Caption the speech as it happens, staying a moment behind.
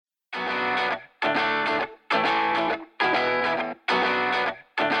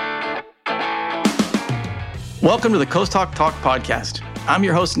Welcome to the Coast Talk podcast. I'm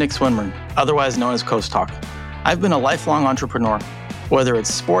your host, Nick Swinburne, otherwise known as Coast Talk. I've been a lifelong entrepreneur. Whether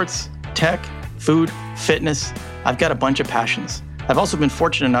it's sports, tech, food, fitness, I've got a bunch of passions. I've also been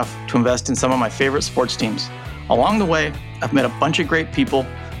fortunate enough to invest in some of my favorite sports teams. Along the way, I've met a bunch of great people,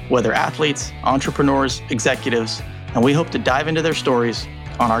 whether athletes, entrepreneurs, executives, and we hope to dive into their stories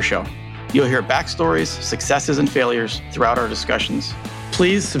on our show. You'll hear backstories, successes, and failures throughout our discussions.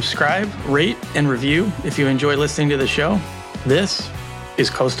 Please subscribe, rate, and review if you enjoy listening to the show. This is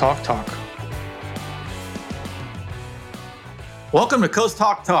Coast Talk Talk. Welcome to Coast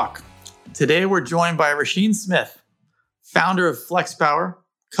Talk Talk. Today we're joined by Rasheen Smith, founder of FlexPower,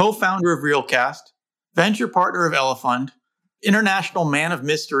 co-founder of Realcast, venture partner of Elefund, international man of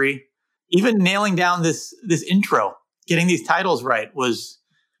mystery. Even nailing down this intro, getting these titles right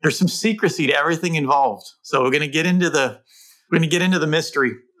there's some secrecy to everything involved. So we're going to get into the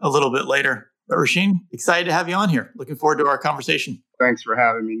mystery a little bit later. But Rasheen, excited to have you on here. Looking forward to our conversation. Thanks for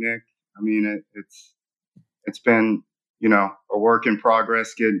having me, Nick. I mean, it's been, a work in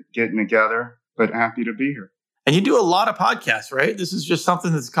progress getting together, but happy to be here. And you do a lot of podcasts, right? This is just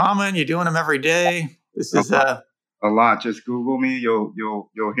something that's common. You're doing them every day. This is a lot. Just Google me. You'll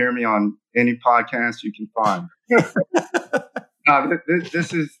hear me on any podcast you can find.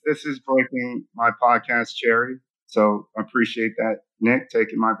 This is breaking my podcast cherry. So I appreciate that, Nick,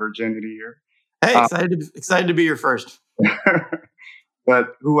 taking my virginity here. Hey, excited to be your first.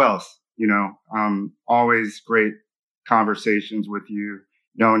 But who else? Always great conversations with you,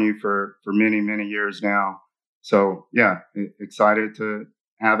 known you for many, many years now. So yeah, excited to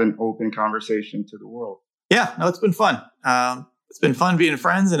have an open conversation to the world. Yeah, no, it's been fun. It's been fun being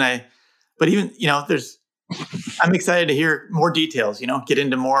friends, but even, I'm excited to hear more details, get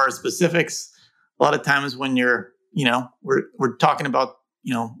into more specifics. A lot of times when we're talking about,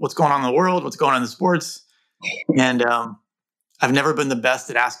 what's going on in the world, what's going on in the sports. And I've never been the best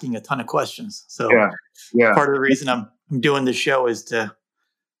at asking a ton of questions. So yeah. Part of the reason I'm doing this show is to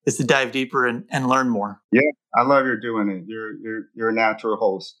dive deeper and learn more. Yeah, I love you're doing it. You're a natural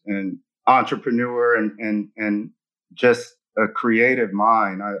host and entrepreneur and just a creative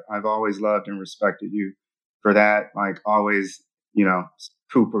mind. I've always loved and respected you for that. Like always,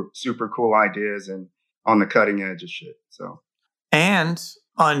 super cool ideas and on the cutting edge of shit. So, and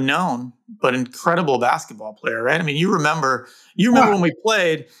unknown but incredible basketball player, right? I mean, you remember when we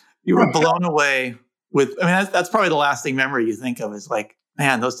played, you were blown away with. I mean, that's probably the lasting memory you think of is like,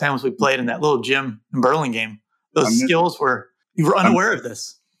 man, those times we played in that little gym in Burlingame. Those skills you were unaware of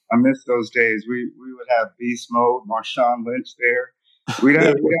this. I miss those days. We would have beast mode, Marshawn Lynch there. We'd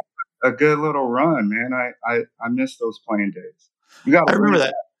have a good little run, man. I miss those playing days. I remember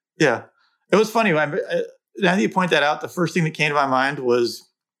that. Yeah. It was funny. Now that you point that out, the first thing that came to my mind was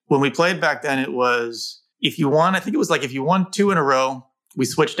when we played back then, it was if you won 2 in a row, we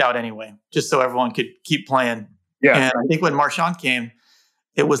switched out anyway, just so everyone could keep playing. Yeah. And I think when Marshawn came,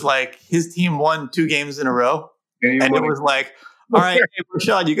 it was like his team won 2 games in a row. And it was like, all right, hey,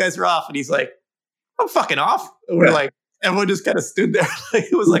 Marshawn, you guys are off. And he's like, I'm fucking off. And we're like, everyone just kind of stood there.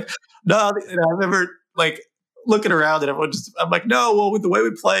 It was like, no, and I remember like looking around and I'm like, no, well, with the way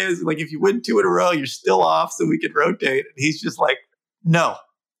we play is like, if you win 2 in a row, you're still off so we can rotate. And he's just like, no.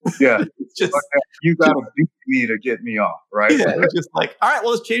 Yeah. Just you got to beat me to get me off, right? Yeah. It's just like, all right,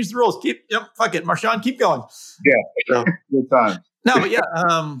 well, let's change the rules. Fuck it. Marshawn, keep going. Yeah. So, good time. No, but yeah.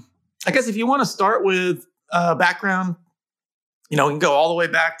 I guess if you want to start with background, we can go all the way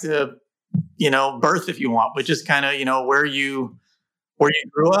back to, birth if you want, but just kind of, where you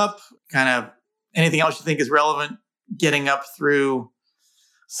grew up, kind of anything else you think is relevant, getting up through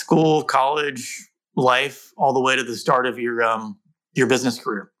school, college, life, all the way to the start of your business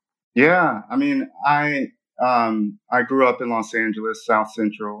career. Yeah. I mean, I grew up in Los Angeles, South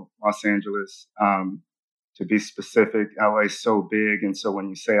Central Los Angeles. To be specific, LA is so big. And so when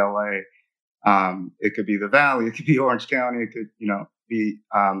you say LA, it could be the Valley, it could be Orange County, it could, be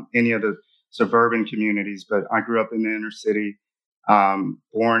any of the suburban communities. But I grew up in the inner city,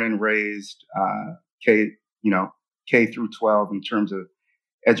 born and raised K through 12 in terms of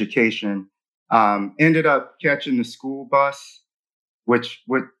education. Ended up catching the school bus, this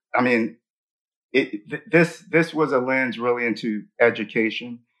was a lens really into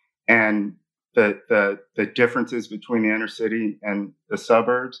education and the differences between the inner city and the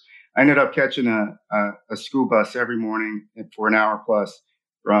suburbs. I ended up catching a school bus every morning for an hour plus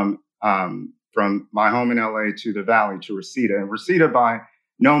from my home in LA to the Valley to Reseda. And Reseda by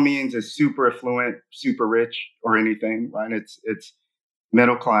no means is super affluent, super rich or anything, right? It's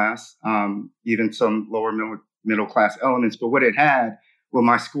middle class, even some lower middle class elements. But what it had what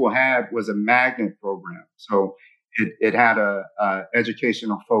my school had was a magnet program. So it had a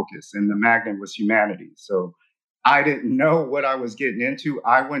educational focus, and the magnet was humanities. So I didn't know what I was getting into.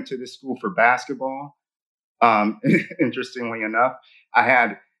 I went to this school for basketball. Interestingly enough, I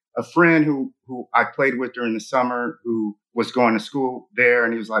had a friend who I played with during the summer who was going to school there,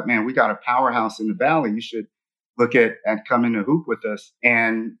 and he was like, "Man, we got a powerhouse in the valley. You should look at coming to hoop with us."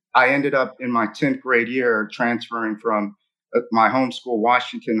 And I ended up in my 10th grade year transferring from my home school,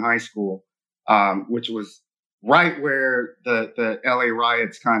 Washington High School, which was right where the LA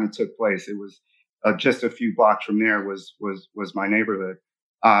riots kind of took place. It was just a few blocks from there was my neighborhood.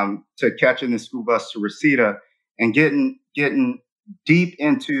 To catching the school bus to Reseda and getting deep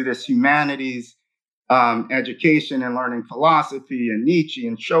into this humanities education and learning philosophy and Nietzsche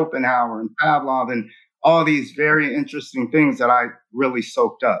and Schopenhauer and Pavlov and all these very interesting things that I really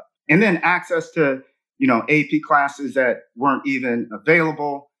soaked up. And then access to, AP classes that weren't even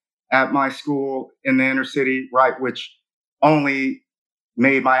available at my school in the inner city, right? Which only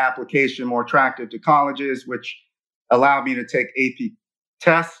made my application more attractive to colleges, which allowed me to take AP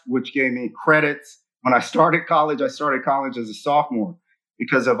tests, which gave me credits. When I started college as a sophomore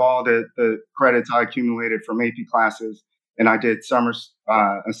because of all the credits I accumulated from AP classes. And I did a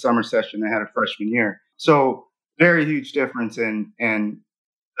summer session ahead of freshman year. So very huge difference in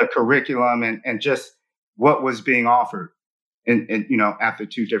the curriculum and just what was being offered at the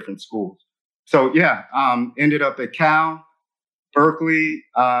two different schools. So yeah, ended up at Cal, Berkeley,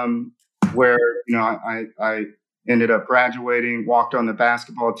 where I ended up graduating, walked on the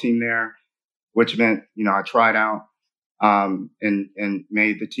basketball team there, which meant I tried out and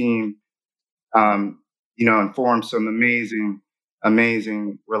made the team, and formed some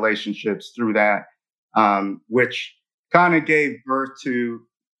amazing relationships through that, which kind of gave birth to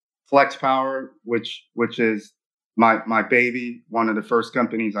Flex Power, which is my baby, one of the first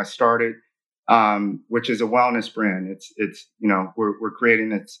companies I started, which is a wellness brand. We're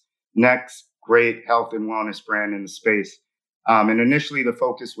creating its next great health and wellness brand in the space. And initially the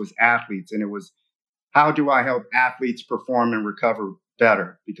focus was athletes, and it was how do I help athletes perform and recover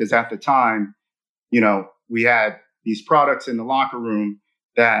better? Because at the time, we had these products in the locker room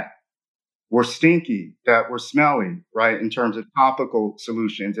that were stinky, that were smelly, right? In terms of topical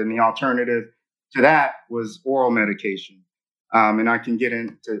solutions. And the alternative to that was oral medication. And I can get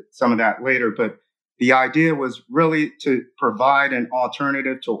into some of that later, but the idea was really to provide an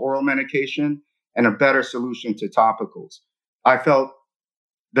alternative to oral medication and a better solution to topicals. I felt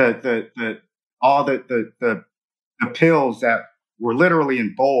all the pills that were literally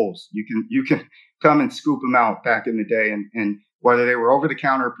in bowls. You can come and scoop them out back in the day, and whether they were over the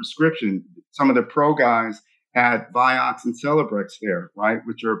counter or prescription, some of the pro guys had Vioxx and Celebrex there, right,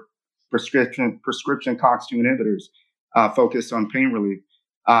 which are prescription COX-2 inhibitors focused on pain relief.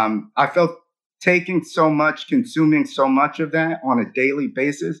 I felt consuming so much of that on a daily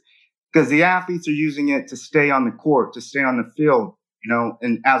basis because the athletes are using it to stay on the court, to stay on the field,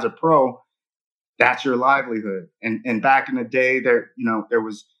 and as a pro, that's your livelihood. And back in the day, there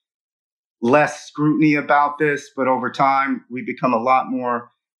was less scrutiny about this, but over time, we become a lot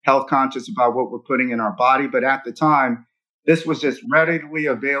more health conscious about what we're putting in our body. But at the time, this was just readily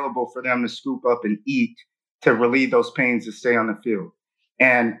available for them to scoop up and eat to relieve those pains to stay on the field.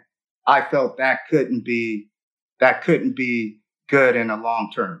 And I felt that couldn't be good in the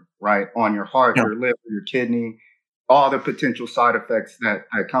long term, right? On your heart, your liver, your kidney, all the potential side effects that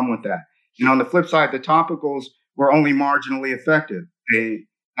come with that. On the flip side, the topicals were only marginally effective. They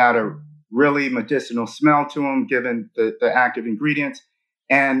had a really medicinal smell to them, given the active ingredients.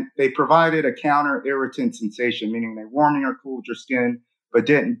 And they provided a counter irritant sensation, meaning they warmed or cooled your skin, but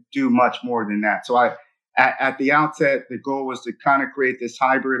didn't do much more than that. So at the outset, the goal was to kind of create this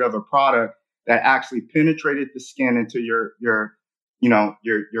hybrid of a product that actually penetrated the skin into your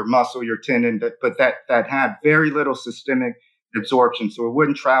muscle, your tendon, but that had very little systemic absorption. So it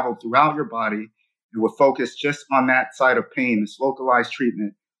wouldn't travel throughout your body. It would focus just on that side of pain, this localized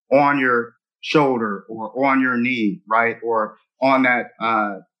treatment on your shoulder or on your knee, right? Or on that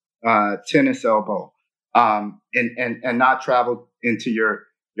tennis elbow, and not travel into your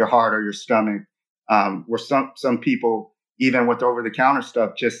heart or your stomach. Where some people, even with over-the-counter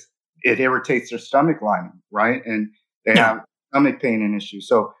stuff, just it irritates their stomach lining, right? And they have stomach pain and issues.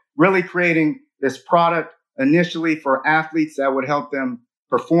 So really creating this product initially for athletes that would help them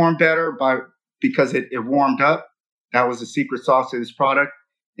perform better because it warmed up. That was the secret sauce to this product,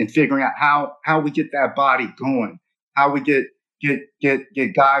 and figuring out how we get that body going, how we get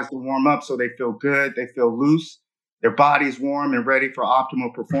guys to warm up so they feel good, they feel loose, their body's warm and ready for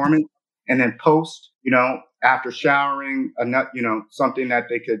optimal performance. And then post, after showering, something that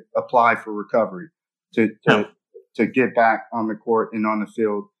they could apply for recovery to Yeah. get back on the court and on the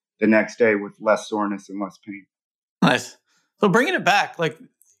field the next day with less soreness and less pain. Nice. So bringing it back, like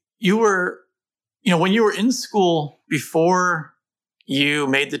you were, when you were in school before you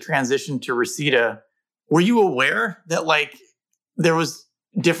made the transition to Reseda, were you aware that like there was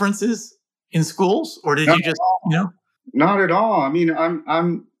differences in schools, or did Not you at just, all. Not at all. I mean,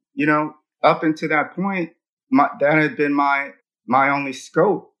 I'm up until that point, that had been my only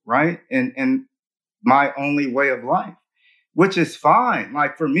scope, right, and my only way of life, which is fine.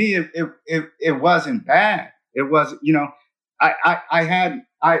 Like for me, it wasn't bad. It was,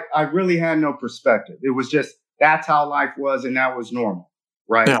 I really had no perspective. It was just that's how life was, and that was normal,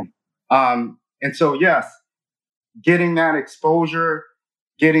 right? Yeah. And so yes, getting that exposure,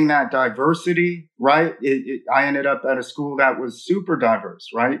 getting that diversity, right? I ended up at a school that was super diverse,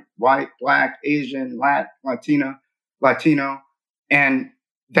 right? White, Black, Asian, Latino, and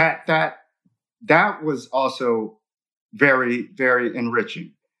that was also very, very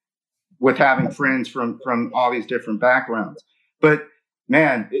enriching with having friends from all these different backgrounds. But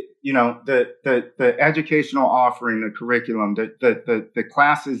man, the educational offering, the curriculum, the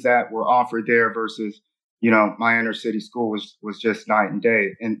classes that were offered there versus my inner city school was just night and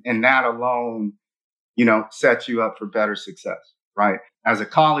day, and that alone sets you up for better success, right? As a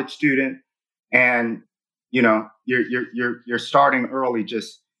college student, and you're starting early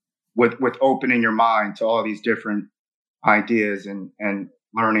just with opening your mind to all these different ideas and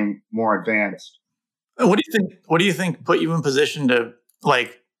learning more advanced. What do you think? What do you think put you in position to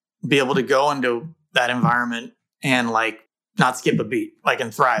like be able to go into that environment and like not skip a beat, like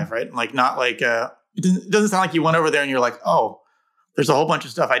and thrive, right? Like not like it doesn't sound like you went over there and you're like, oh, there's a whole bunch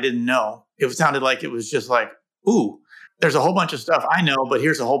of stuff I didn't know. It sounded like it was just like, ooh, there's a whole bunch of stuff I know, but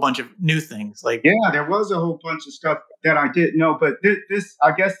here's a whole bunch of new things. Like, yeah, there was a whole bunch of stuff that I didn't know, but this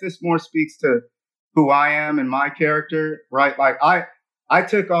I guess this more speaks to who I am and my character, right? Like I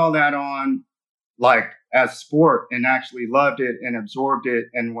took all that on like as sport and actually loved it and absorbed it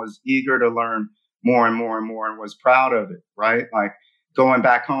and was eager to learn more and more and more and was proud of it, right? Like going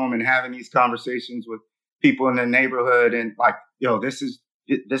back home and having these conversations with people in the neighborhood and like, this is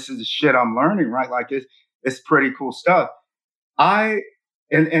the shit I'm learning, right? Like it's pretty cool stuff. I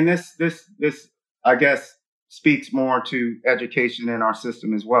and this I guess speaks more to education in our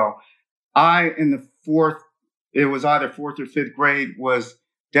system as well. I in the it was either fourth or fifth grade, was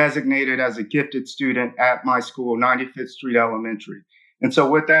designated as a gifted student at my school, 95th Street Elementary. And so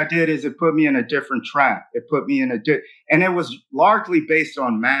what that did is it put me in a different track. It put me in and it was largely based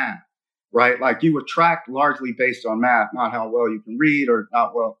on math, right? Like you were tracked largely based on math, not how well you can read or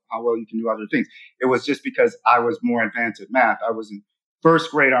how well you can do other things. It was just because I was more advanced at math. I was in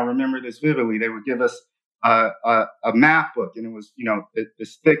first grade. I remember this vividly. They would give us a math book, and it was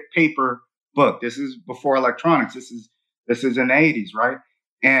this thick paper book. This is before electronics. This is in the 80s, right?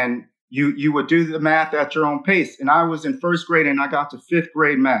 And you would do the math at your own pace. And I was in first grade, and I got to fifth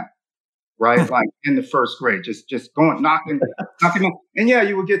grade math, right? Like in the first grade, just going knocking. And yeah,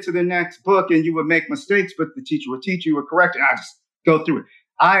 you would get to the next book, and you would make mistakes, but the teacher would teach you, would correct it. And I just go through it.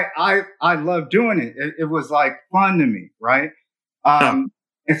 I love doing it. It was like fun to me, right?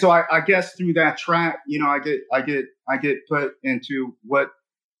 And so I guess through that track, I get put into what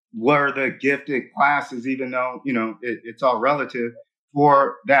were the gifted classes, even though it's all relative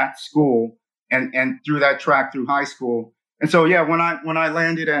for that school, and through that track through high school. And so yeah, when I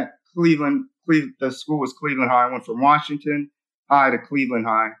landed at Cleveland, the school was Cleveland High. I went from Washington High to Cleveland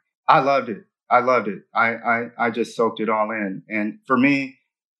High. I loved it. I just soaked it all in. And for me,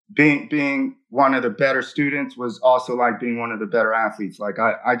 being one of the better students was also like being one of the better athletes. Like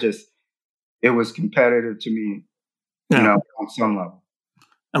it was competitive to me, on some level.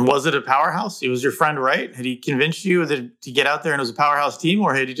 And was it a powerhouse? It was your friend, right? Had he convinced you to get out there and it was a powerhouse team,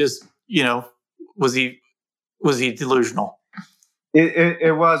 or had he just, was he delusional?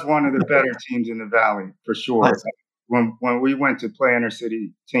 It was one of the better teams in the Valley for sure. Nice. When we went to play inner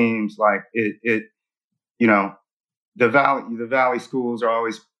city teams, like the Valley schools are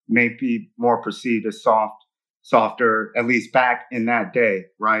always maybe more perceived as softer, at least back in that day,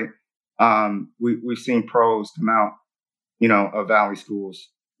 right? We've seen pros come out, of Valley schools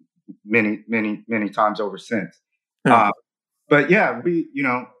many times over since. Yeah. But yeah,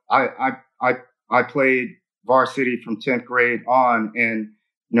 I played varsity from 10th grade on, and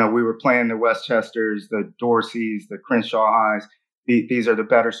we were playing the Westchesters, the Dorseys, the Crenshaw Highs. These are the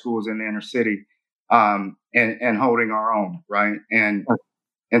better schools in the inner city, and holding our own, right?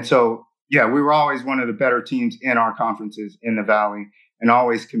 And so yeah, we were always one of the better teams in our conferences in the Valley, and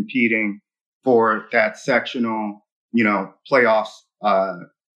always competing for that sectional, playoffs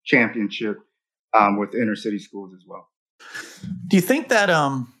championship with inner city schools as well. Do you think that,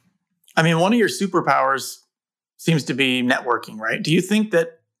 I mean, one of your superpowers seems to be networking, right? Do you think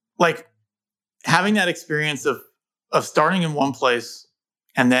that, like, having that experience of starting in one place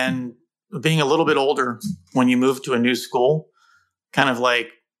and then being a little bit older when you moved to a new school kind of like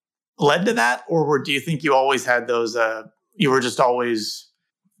led to that? Or do you think you always had those, you were just always,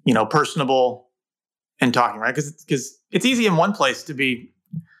 personable and talking, right? Because it's easy in one place to be,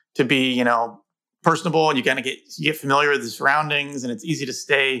 personable, and you get familiar with the surroundings, and it's easy to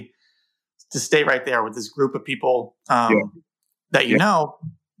stay right there with this group of people that you Yeah. know.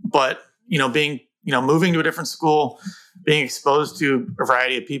 But being moving to a different school, being exposed to a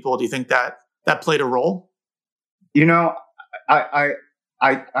variety of people, do you think that played a role? I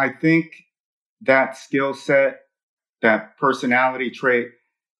I think that skill set, that personality trait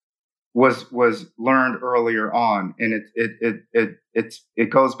was learned earlier on, and it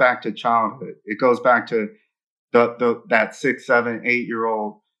goes back to childhood. It goes back to that 6, 7, 8 year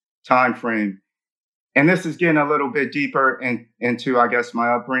old time frame. And this is getting a little bit deeper into, I guess,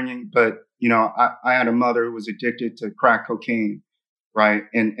 my upbringing. But I had a mother who was addicted to crack cocaine, right?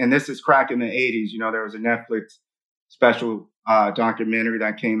 And this is crack in the '80s. There was a Netflix special documentary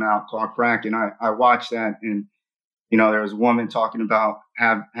that came out called Crack, and I watched that, and there was a woman talking about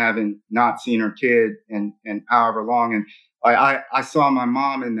having not seen her kid and however long, and I saw my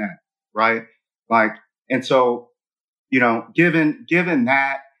mom in that, right? Like, and so given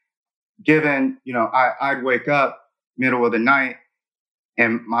that, I'd wake up middle of the night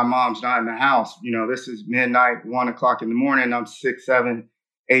and my mom's not in the house. This is midnight, 1 o'clock in the morning. I'm 6, 7,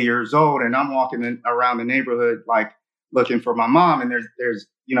 8 years old, and I'm walking around the neighborhood like looking for my mom. And there's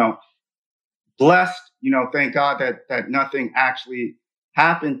blessed, thank God that nothing actually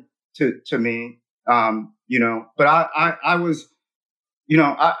happened to me. But I was,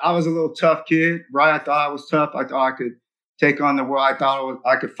 I was a little tough kid, right? I thought I was tough. I thought I could take on the world. I thought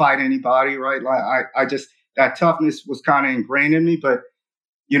I could fight anybody, right? Like I just, that toughness was kind of ingrained in me. But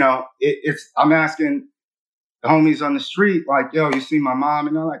I'm asking the homies on the street, like, yo, you see my mom?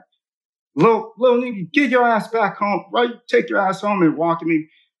 And they're like, little nigga, get your ass back home, right? Take your ass home, and walking me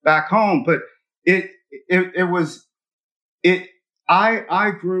back home. But it was it.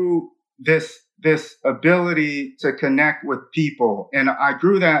 I grew this ability to connect with people, and I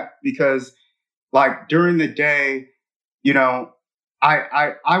grew that because, like, during the day,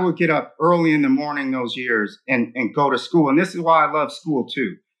 I would get up early in the morning those years and go to school. And this is why I love school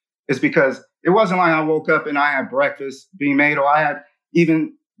too, is because it wasn't like I woke up and I had breakfast being made, or I had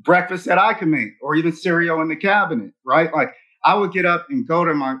even breakfast that I could make, or even cereal in the cabinet, right? Like, I would get up and go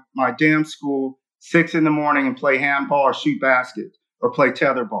to my damn school 6 in the morning and play handball or shoot baskets or play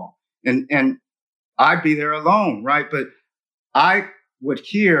tetherball. And I'd be there alone, right? But I would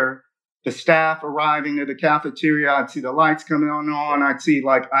hear the staff arriving to the cafeteria. I'd see the lights coming on. I'd see,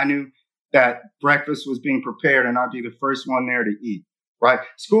 like, I knew that breakfast was being prepared, and I'd be the first one there to eat, right?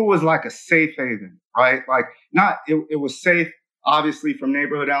 School was like a safe haven, right? Like, it was safe, obviously, from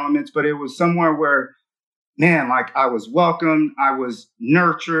neighborhood elements, but it was somewhere where, man, like, I was welcomed, I was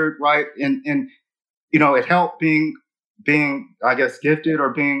nurtured, right? And it helped being, I guess, gifted, or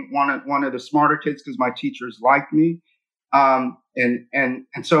being one of the smarter kids, because my teachers liked me. And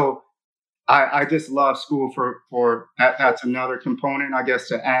so I just love school for that. That's another component, I guess,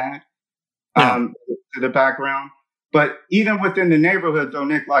 to add to the background. But even within the neighborhood, though,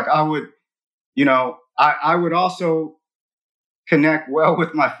 Nick, like, I would, I would also connect well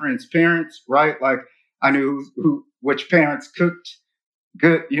with my friends' parents, right? Like, I knew which parents cooked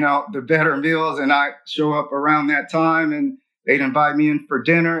good, the better meals, and I show up around that time, and they'd invite me in for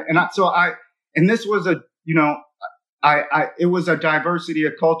dinner. And this was it was a diversity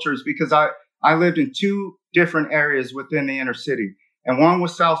of cultures, because I lived in two different areas within the inner city, and one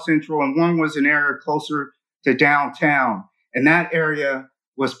was South Central, and one was an area closer to downtown. And that area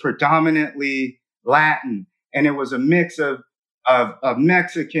was predominantly Latin, and it was a mix of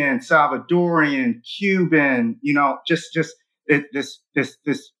Mexican, Salvadorian, Cuban, just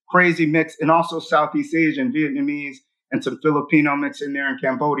this crazy mix, and also Southeast Asian, Vietnamese, and some Filipino mix in there, and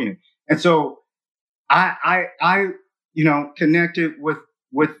Cambodian. And so I connected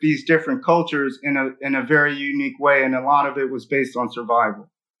with these different cultures in a very unique way, and a lot of it was based on survival.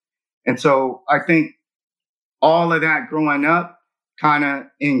 And so I think all of that growing up kind of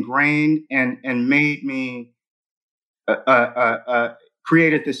ingrained and made me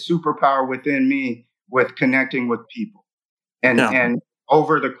created this superpower within me with connecting with people. And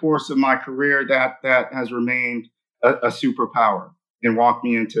over the course of my career, that has remained a superpower. and walked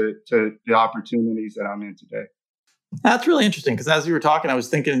me into the opportunities that I'm in today. That's really interesting because as you were talking, I was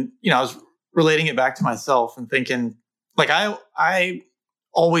thinking, I was relating it back to myself and thinking, like, I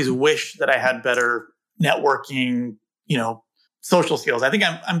always wish that I had better networking, social skills. I think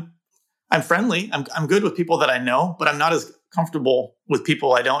I'm friendly. I'm good with people that I know, but I'm not as comfortable with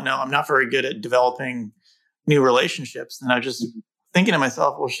people I don't know. I'm not very good at developing new relationships. And I was just thinking to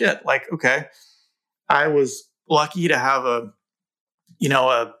myself, well, shit, like, okay, I was lucky to have a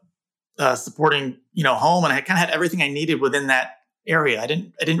supporting, home, and I kind of had everything I needed within that area. I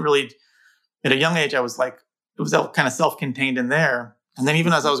didn't really, at a young age, I was like, it was all kind of self-contained in there. And then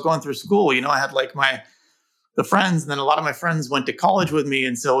even as I was going through school, I had like the friends, and then a lot of my friends went to college with me.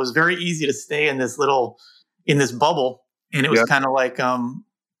 And so it was very easy to stay in this bubble. And it was kind of like,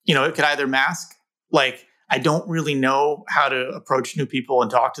 it could either mask, like, I don't really know how to approach new people and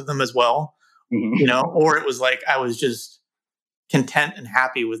talk to them as well, or it was like, I was just content and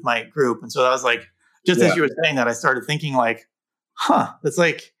happy with my group. And so I was like, just as you were saying that, I started thinking like, that's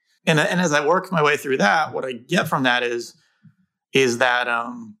like, and as I work my way through that, what I get from that is that,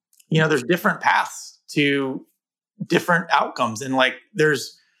 there's different paths to different outcomes. And like,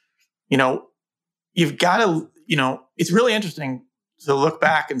 there's, you've got to, it's really interesting to look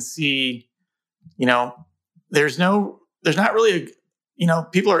back and see, there's not really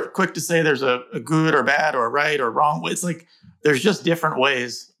people are quick to say there's a good or bad or right or wrong way. It's like, there's just different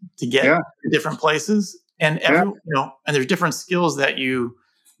ways to get to different places, and and there's different skills that you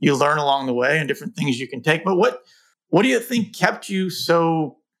learn along the way and different things you can take. But what do you think kept you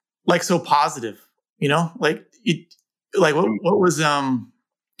so positive? Like what was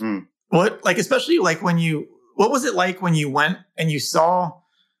what, like, especially like what was it like when you went and you saw,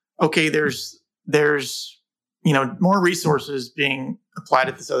 okay, there's more resources being applied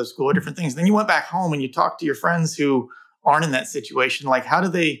at this other school or different things. Then you went back home and you talked to your friends who aren't in that situation. Like, how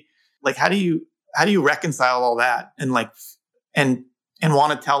do you reconcile all that and like, and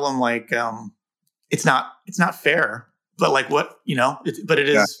want to tell them like, it's not fair, but like what, but it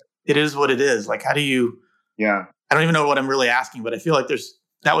is what it is. Like, how do you, I don't even know what I'm really asking, but I feel like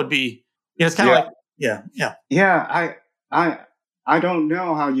that would be, it's kind of like, I don't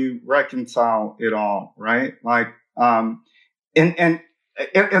know how you reconcile it all, right? Like, and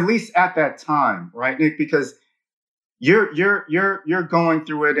at least at that time, right, Nick? Because you're going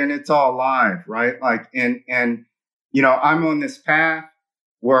through it and it's all live, right? Like, and I'm on this path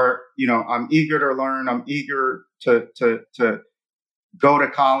where I'm eager to learn. I'm eager to go to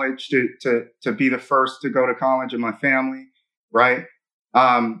college, to be the first to go to college in my family, right?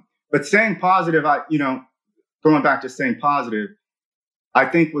 But staying positive, going back to staying positive, I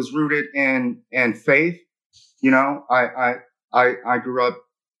think was rooted in faith. I grew up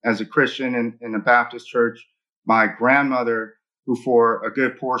as a Christian in a Baptist church. My grandmother, who for a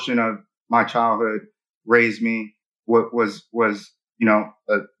good portion of my childhood raised me, was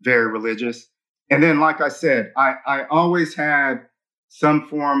very religious. And then, like I said, I always had some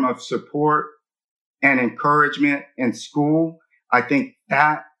form of support and encouragement in school. I think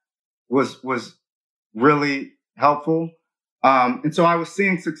that was really helpful. And so I was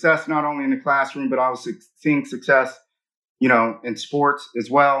seeing success not only in the classroom, but I was seeing success, in sports as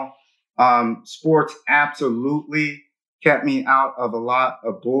well. Sports absolutely kept me out of a lot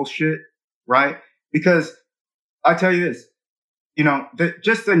of bullshit, right? Because I tell you this,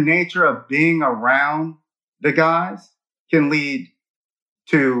 just the nature of being around the guys can lead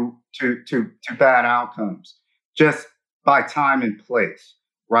to bad outcomes just by time and place,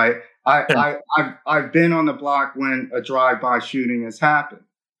 right? I've been on the block when a drive-by shooting has happened,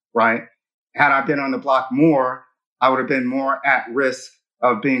 right? Had I been on the block more, I would have been more at risk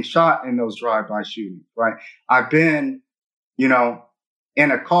of being shot in those drive-by shootings, right? I've been, in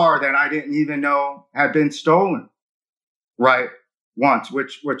a car that I didn't even know had been stolen, right? Once,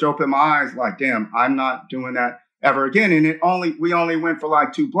 which opened my eyes, like, damn, I'm not doing that ever again. And we only went for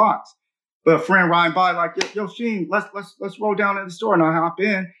like 2 blocks. But a friend riding by, like, yo, Sheen, let's roll down to the store, and I hop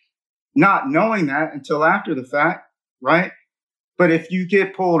in, not knowing that until after the fact, right? But if you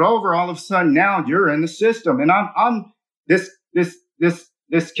get pulled over, all of a sudden now you're in the system, and I'm this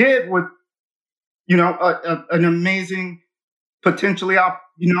kid with an amazing potentially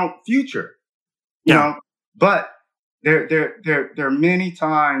future, but there are many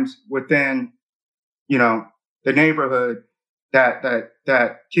times within the neighborhood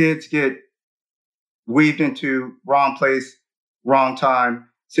that kids get weaved into wrong place, wrong time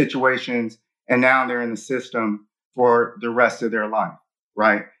situations, and now they're in the system for the rest of their life,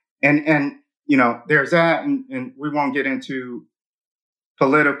 right? And there's that, and we won't get into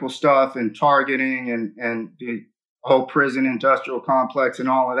political stuff and targeting and the whole prison industrial complex and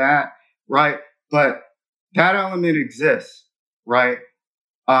all of that, right? But that element exists, right?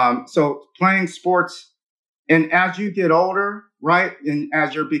 So playing sports, and as you get older, right, and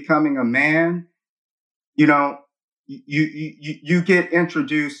as you're becoming a man, you know, you get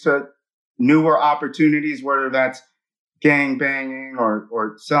introduced to newer opportunities, whether that's gang banging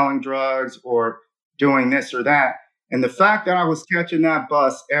or selling drugs or doing this or that. And the fact that I was catching that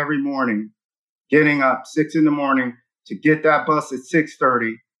bus every morning, getting up 6 a.m. to get that bus at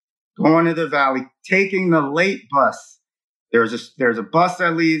 6:30, going to the valley, taking the late bus. There's a bus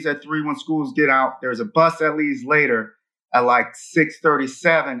that leaves at 3 when schools get out. There's a bus that leaves later at like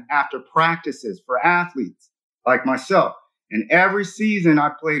 6:37 after practices for athletes like myself. And every season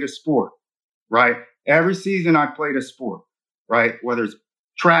I played a sport, right? Every season I played a sport, right? Whether it's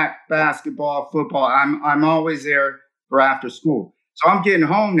track, basketball, football, I'm always there for after school. So I'm getting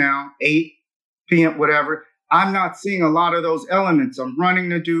home now, 8 p.m., whatever. I'm not seeing a lot of those elements. I'm running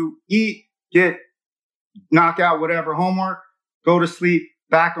to do, eat, get, knock out whatever homework, go to sleep,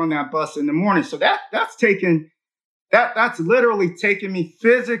 back on that bus in the morning. So that's literally taken me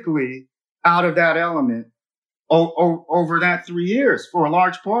physically out of that element over that 3 years for a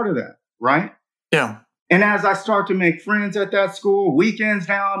large part of that, right? Yeah. And as I start to make friends at that school, weekends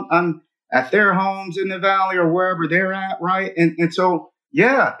now, I'm at their homes in the valley or wherever they're at, right? And so,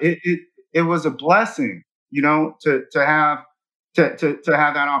 yeah, it was a blessing, to have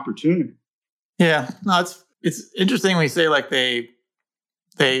that opportunity. Yeah. No, it's interesting when you say like they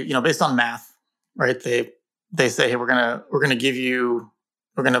based on math, right? They say, hey, we're gonna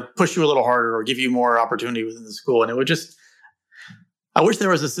push you a little harder or give you more opportunity within the school. And it would just, I wish there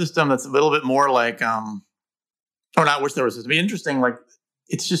was a system that's a little bit more like, or not wish there was, it'd be interesting. Like,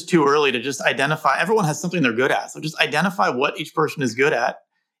 it's just too early to just identify. Everyone has something they're good at. So just identify what each person is good at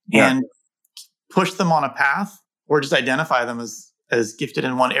and push them on a path, or just identify them as gifted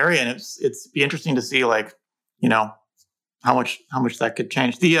in one area. And it's be interesting to see, like, how much that could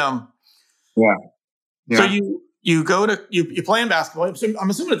change. So you go to you play in basketball. So I'm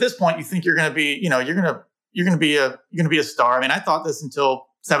assuming at this point you think you're going to be, you're going to be a star. I mean, I thought this until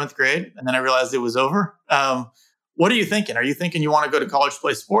 7th grade, and then I realized it was over. What are you thinking? Are you thinking you want to go to college to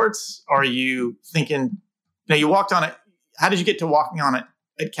play sports? Or are you thinking, you walked on it? How did you get to walking on it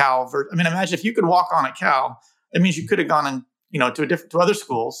at Cal? I mean, imagine if you could walk on at Cal, that means you could have gone to other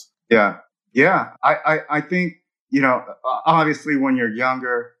schools. Yeah. I think, obviously when you're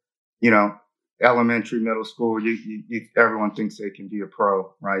younger, elementary, middle school, everyone thinks they can be a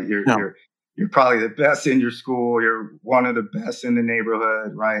pro, right? You're probably the best in your school. You're one of the best in the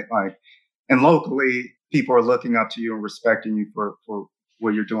neighborhood, right? Like, and locally, people are looking up to you and respecting you for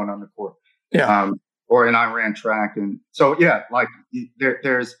what you're doing on the court. Yeah. And I ran track, and so like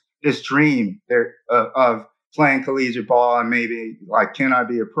there's this dream there of playing collegiate ball, and maybe like, can I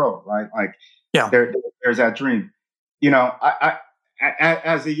be a pro, right? Like, there's that dream. I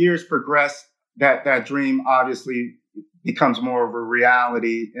as the years progress, that dream obviously becomes more of a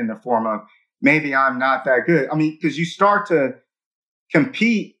reality in the form of, maybe I'm not that good. I mean, because you start to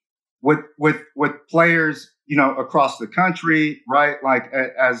compete with players, across the country, right? Like,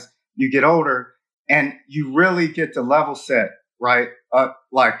 as you get older, and you really get to level set, right?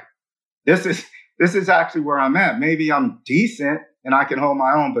 Like, this is actually where I'm at. Maybe I'm decent and I can hold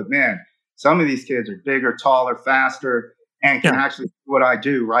my own, but man, some of these kids are bigger, taller, faster, and can actually do what I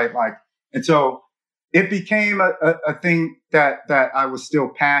do, right? Like, and so it became a thing that I was still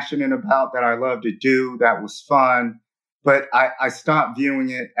passionate about, that I loved to do, that was fun. But I stopped viewing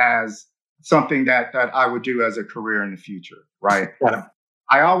it as something that I would do as a career in the future, right? Yeah.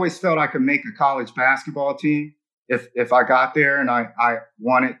 I always felt I could make a college basketball team if I got there, and I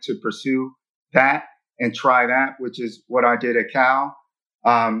wanted to pursue that and try that, which is what I did at Cal.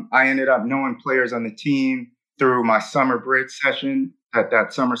 I ended up knowing players on the team through my summer bridge session,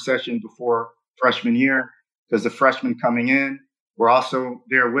 that summer session before freshman year, because the freshmen coming in were also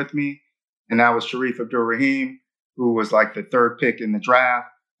there with me. And that was Sharif Abdul-Rahim, who was like the 3rd pick in the draft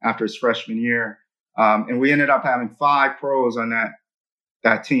after his freshman year. And we ended up having 5 pros on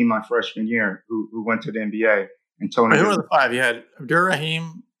that team my freshman year who went to the NBA. And Tony. Who were the 5? You had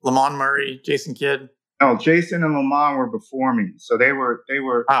Abdur-Rahim, Lamont Murray, Jason Kidd. No, Jason and Lamont were before me, so they were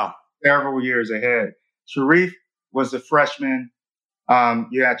several years ahead. Sharif was the freshman.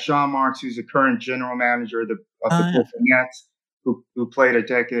 You had Sean Marks, who's the current general manager of the Brooklyn Nets, who played a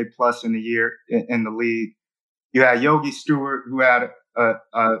decade plus in the league. You had Yogi Stewart, who had a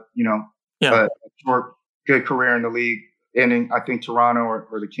short, good career in the league, ending, I think, Toronto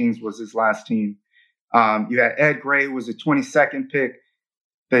or the Kings was his last team. You had Ed Gray, who was a 22nd pick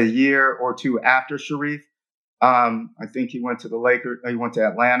the year or two after Sharif. I think he went to the Lakers. He went to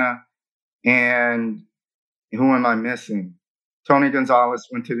Atlanta. And who am I missing? Tony Gonzalez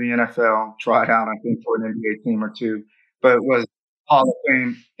went to the NFL, tried out, I think, for an NBA team or two, but was Hall of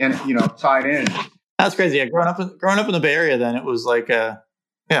Fame and tight end. That's crazy. Yeah, growing up in the Bay Area, then it was like, yeah,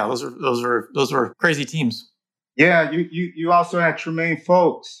 those were crazy teams. Yeah, you also had Tremaine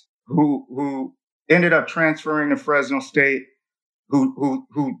Folks, who ended up transferring to Fresno State,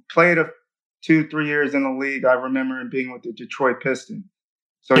 who played 2-3 years in the league. I remember him being with the Detroit Pistons.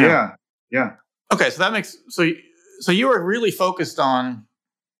 So yeah. Okay, so that makes so you were really focused on.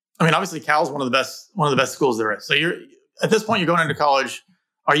 I mean, obviously, Cal's one of the best schools there is. So you're at this point, you're going into college.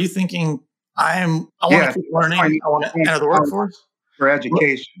 Are you thinking I want to keep learning? I want to enter the workforce for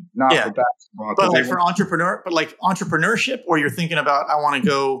education, not for basketball. But like for entrepreneurship, or you're thinking about I want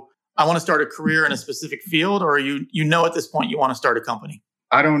to start a career in a specific field, or you at this point you want to start a company.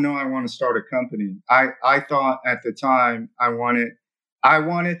 I don't know. I want to start a company. I thought at the time I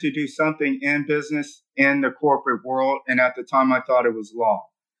wanted to do something in business in the corporate world, and at the time I thought it was law.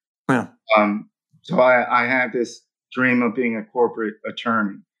 Yeah. So I had this dream of being a corporate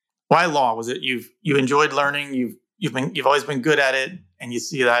attorney. Why law? Was it you enjoyed learning? You've always been good at it, and you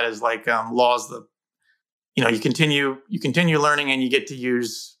see that as like laws. You continue learning, and you get to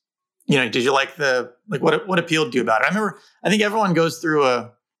use. Did you like what appealed to you about it? I think everyone goes through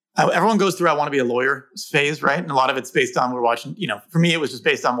I want to be a lawyer phase, right? And a lot of it's based on we're watching. For me, it was just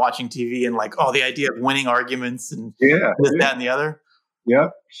based on watching TV and like the idea of winning arguments and this, that, and the other. Yeah.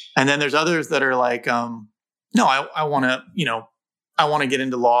 And then there's others that are like, no, I want to get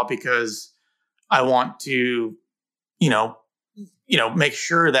into law because I want to, make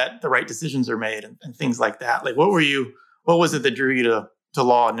sure that the right decisions are made and things like that. Like, what was it that drew you to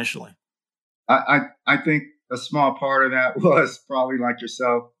law initially? I think a small part of that was probably like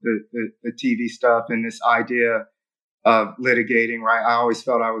yourself, the TV stuff and this idea of litigating, right? I always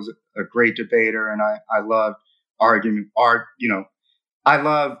felt I was a great debater, and I loved I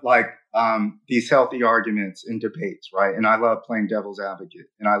love these healthy arguments in debates, right? And I love playing devil's advocate,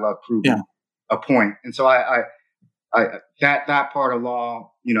 and I love proving a point. And so I that part of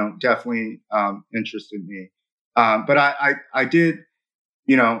law, definitely interested me. But I did,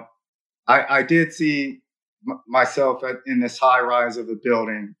 I did see myself in this high rise of a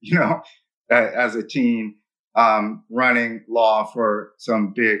building, as a teen, running law for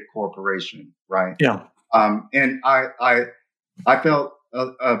some big corporation, right? Yeah. And I felt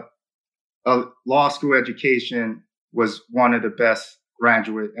a law school education was one of the best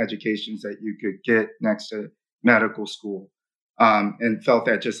graduate educations that you could get next to medical school, and felt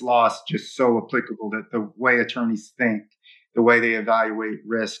that law is just so applicable, that the way attorneys think, the way they evaluate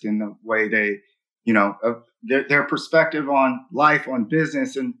risk, and the way they, their perspective on life, on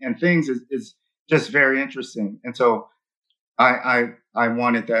business and things is just very interesting. And so I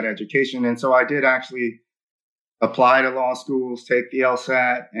wanted that education. And so I did actually apply to law schools, take the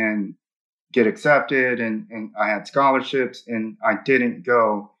LSAT and get accepted. And I had scholarships, and I didn't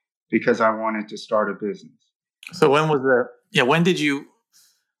go because I wanted to start a business. So when did you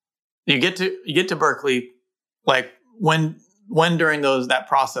get to Berkeley? Like when during that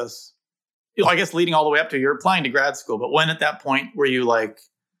process, I guess leading all the way up to you're applying to grad school, but when at that point were you like,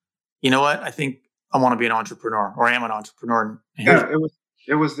 you know what, I think I want to be an entrepreneur, or I am an entrepreneur? Yeah,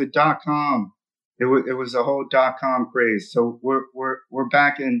 it was the .com. It was the whole .com craze. So we're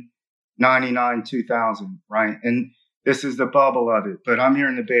back in 99, 2000, right? And this is the bubble of it. But I'm here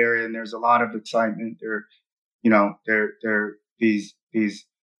in the Bay Area, and there's a lot of excitement. There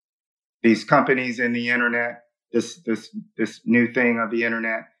these companies in the internet, this new thing of the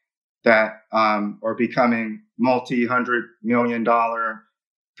internet that are becoming multi-$100 million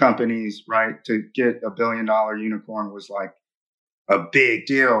companies, right? To get $1 billion unicorn was like a big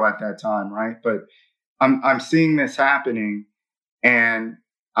deal at that time, right? But I'm seeing this happening, and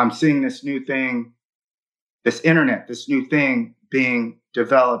I'm seeing this new thing, this internet, this new thing being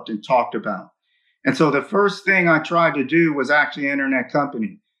developed and talked about. And so the first thing I tried to do was actually an internet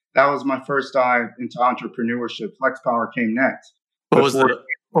company. That was my first dive into entrepreneurship. FlexPower came next. What was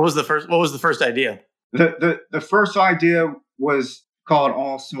the first idea? The first idea was called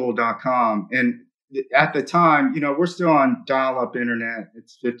allsoul.com. And at the time, we're still on dial-up internet.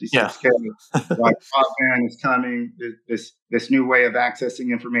 It's 56K. Like broadband is coming. This new way of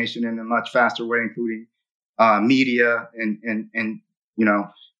accessing information in a much faster way, including media and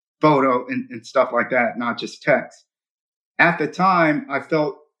photo and stuff like that, not just text. At the time, I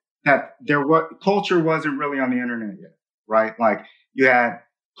felt that culture wasn't really on the internet yet, right? Like you had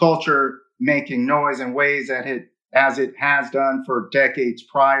culture making noise in ways that as it has done for decades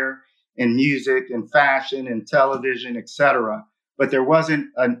prior. in music and fashion and television, etc. But there wasn't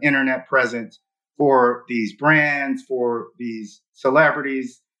an internet presence for these brands, for these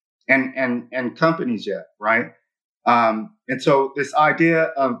celebrities and companies yet, right? And so this idea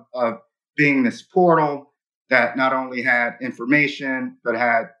of being this portal that not only had information, but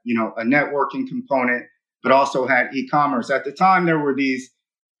had, a networking component, but also had e-commerce. At the time, there were these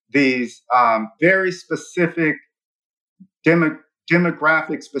very specific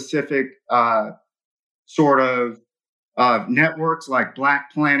demographic specific sort of networks like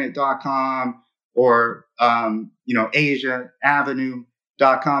blackplanet.com or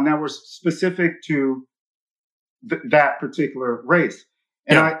asiaavenue.com that were specific to that particular race.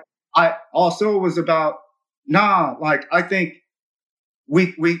 And Yeah. I also was about, I think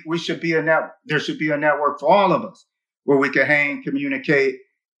we should be there should be a network for all of us where we can hang, communicate,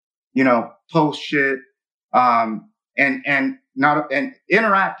 post shit, and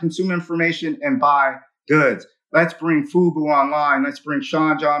interact, consume information, and buy goods. Let's bring Fubu online. Let's bring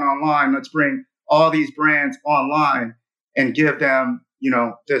Sean John online. Let's bring all these brands online and give them,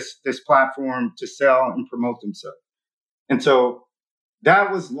 this platform to sell and promote themselves. And so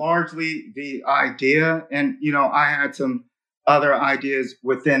that was largely the idea. And, I had some other ideas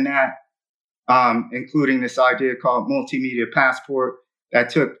within that, including this idea called Multimedia Passport that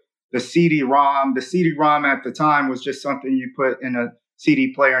took the CD-ROM. The CD-ROM at the time was just something you put in a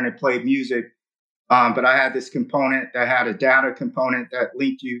CD player and it played music. But I had this component that had a data component that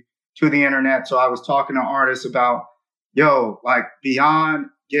linked you to the internet. So I was talking to artists about, beyond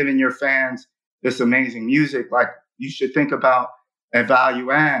giving your fans this amazing music, you should think about a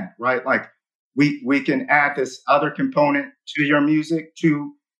value add, right? Like we can add this other component to your music,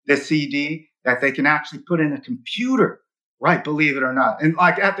 to the CD that they can actually put in a computer, right? Believe it or not. And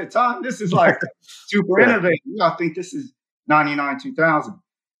at the time, this is super innovative. I think this is 99, 2000.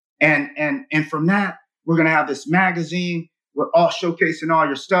 And from that, we're going to have this magazine with all showcasing all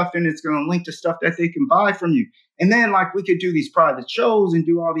your stuff, and it's going to link to stuff that they can buy from you. And then we could do these private shows and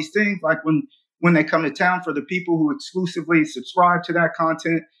do all these things when they come to town for the people who exclusively subscribe to that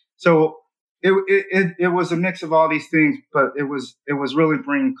content. So it was a mix of all these things, but it was really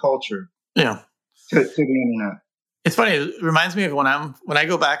bringing culture to the internet. It's funny. It reminds me of when I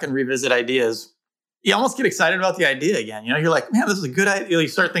go back and revisit ideas, you almost get excited about the idea again. You're like, man, this is a good idea. You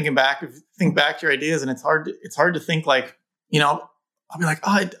start think back to your ideas, and it's hard to think I'll be like,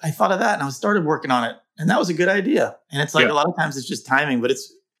 oh, I thought of that and I started working on it, and that was a good idea. And it's a lot of times it's just timing, but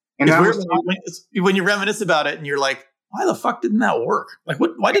it's weird when you reminisce about it and you're like, why the fuck didn't that work?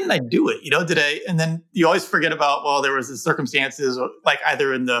 Why didn't I do it? Today. And then you always forget about, well, there was the circumstances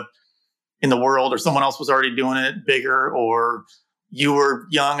either in the world or someone else was already doing it bigger, or you were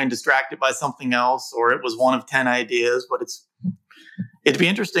young and distracted by something else, or it was one of 10 ideas. But it'd be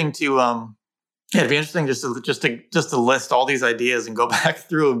interesting to just to list all these ideas and go back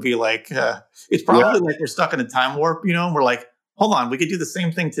through and be like, it's probably like we're stuck in a time warp, and we're like, hold on, we could do the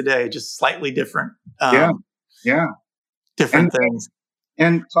same thing today, just slightly different. Different things.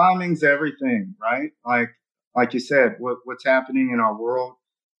 And timing's everything, right? Like you said, what's happening in our world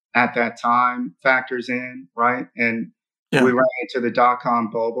at that time factors in, right? And we ran into the dot-com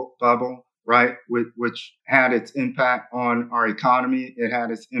bubble, right? Which had its impact on our economy. It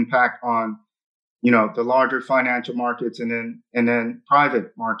had its impact on, the larger financial markets and then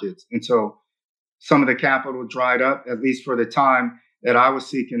private markets. And so some of the capital dried up, at least for the time that I was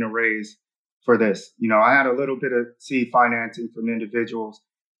seeking to raise for this. I had a little bit of seed financing from individuals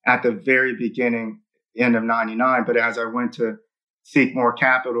at the very beginning, end of 99. But as I went to seek more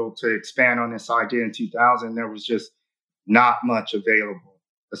capital to expand on this idea in 2000, there was just not much available,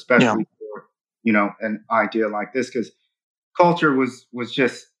 especially for, an idea like this, because culture was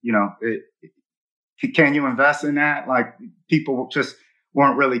just, can you invest in that? People just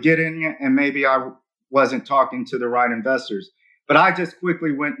weren't really getting it. And maybe I wasn't talking to the right investors, but I just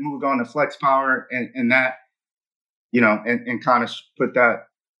quickly moved on to Flex Power and that, and kind of put that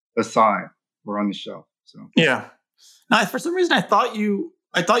aside or on the shelf. So, yeah. Now, for some reason, I thought you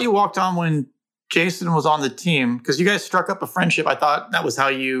walked on when Jason was on the team, because you guys struck up a friendship. I thought that was how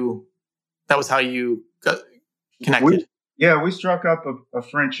you got connected. We struck up a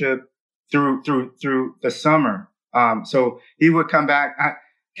friendship through the summer. So he would come back.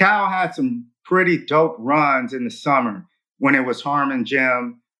 Cal had some pretty dope runs in the summer when it was Harmon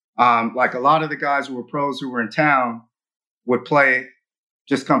Gym. A lot of the guys who were pros who were in town would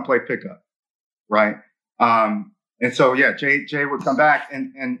just come play pickup, right? And so Jay would come back,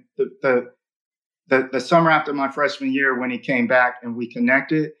 and the summer after my freshman year when he came back and we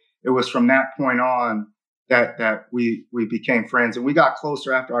connected, it was from that point on that we became friends, and we got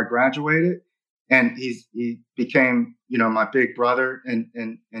closer after I graduated. And he became, my big brother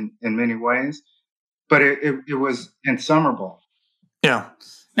in many ways. But it was in summer ball. Yeah.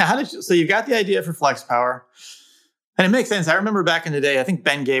 Now, so you got the idea for Flex Power, and it makes sense. I remember back in the day, I think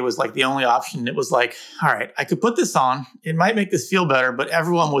Bengay was like the only option. It was like, all right, I could put this on. It might make this feel better, but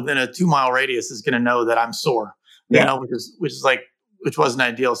everyone within a 2-mile radius is going to know that I'm sore, Yeah. which wasn't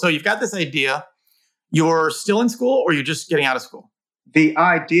ideal. So you've got this idea. You're still in school, or you're just getting out of school? The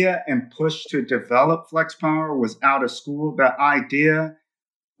idea and push to develop Flex Power was out of school. The idea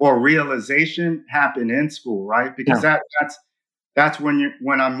or realization happened in school, right? Because that's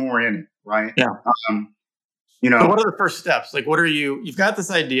when I'm more in it, right? Yeah. So what are the first steps? Like, you've got this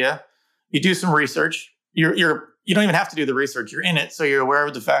idea, you do some research. You don't even have to do the research. You're in it. So you're aware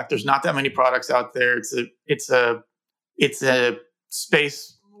of the fact there's not that many products out there. It's a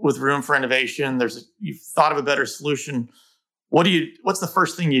space with room for innovation. You've thought of a better solution. What's the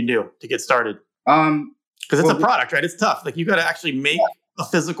first thing you do to get started? Because it's a product, right? It's tough. Like, you got to actually make a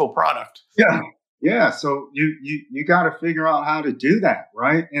physical product. Yeah. So you got to figure out how to do that,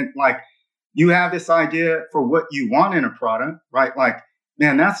 right? And like, you have this idea for what you want in a product, right? Like,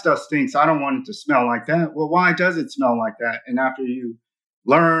 man, that stuff stinks. I don't want it to smell like that. Well, why does it smell like that? And after you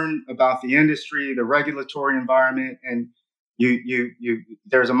learn about the industry, the regulatory environment, and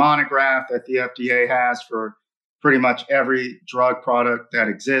there's a monograph that the FDA has for pretty much every drug product that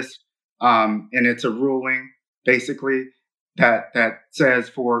exists. And it's a ruling basically that says,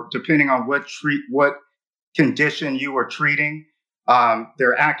 for depending on what condition you are treating, there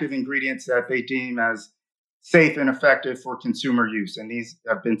are active ingredients that they deem as safe and effective for consumer use. And these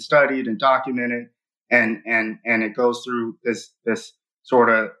have been studied and documented, and it goes through this sort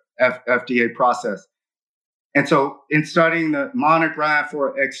of FDA process. And so in studying the monograph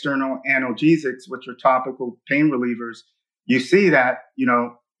for external analgesics, which are topical pain relievers, you see that,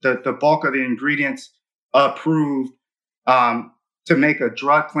 the bulk of the ingredients approved to make a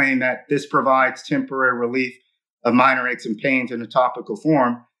drug claim that this provides temporary relief of minor aches and pains in a topical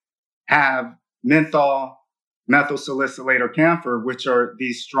form have menthol, methyl salicylate, or camphor, which are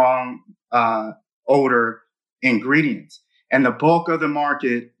these strong odor ingredients. And the bulk of the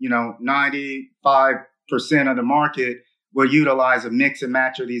market, 95% of the market will utilize a mix and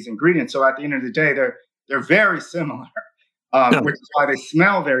match of these ingredients. So at the end of the day, they're very similar, which is why they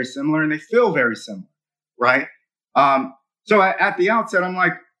smell very similar and they feel very similar, right? So at the outset, I'm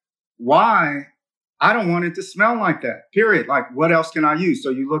like, why? I don't want it to smell like that, period. Like, what else can I use?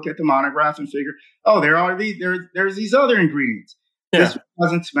 So you look at the monograph and figure, there's these other ingredients. Yeah. This one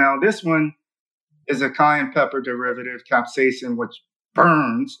doesn't smell. This one is a cayenne pepper derivative, capsaicin, which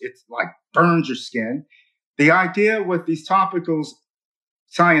burns. It's like burns your skin. The idea with these topicals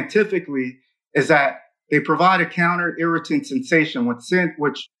scientifically is that they provide a counter irritant sensation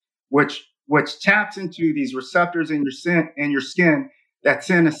which taps into these receptors in your skin that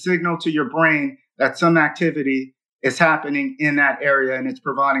send a signal to your brain that some activity is happening in that area and it's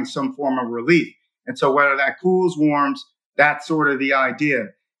providing some form of relief. And so whether that cools, warms, that's sort of the idea.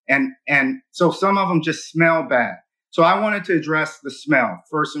 And so some of them just smell bad. So I wanted to address the smell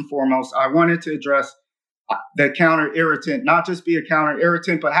first and foremost. I wanted to address the counter irritant, not just be a counter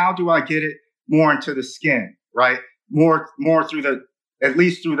irritant, but how do I get it more into the skin, right? More through at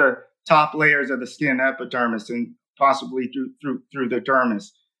least through the top layers of the skin, epidermis, and possibly through the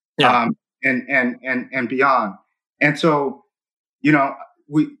dermis, and beyond. And so,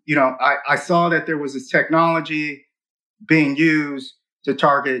 I saw that there was this technology being used to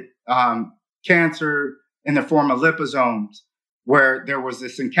target cancer in the form of liposomes, where there was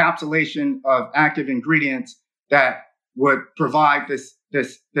this encapsulation of active ingredients that would provide this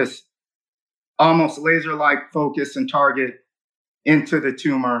almost laser-like focus and target into the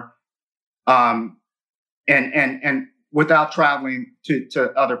tumor, and without traveling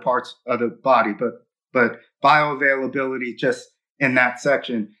to other parts of the body, but bioavailability just in that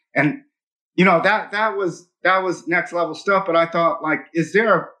section. And that was next level stuff. But I thought, like, is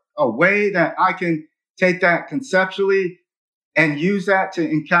there a way that I can take that conceptually and use that to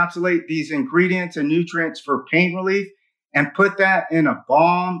encapsulate these ingredients and nutrients for pain relief and put that in a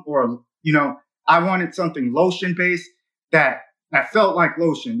balm? Or, I wanted something lotion based that felt like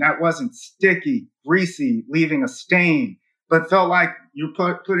lotion, that wasn't sticky, greasy, leaving a stain, but felt like you're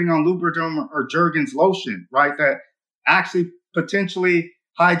putting on Lubriderm or Jergens lotion, right? That actually potentially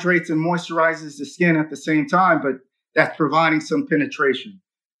hydrates and moisturizes the skin at the same time, but that's providing some penetration.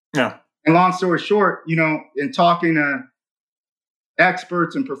 Yeah. And long story short, in talking to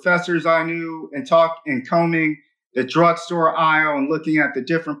experts and professors I knew and combing the drugstore aisle and looking at the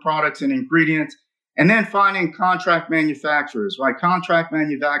different products and ingredients And then finding contract manufacturers, right? Contract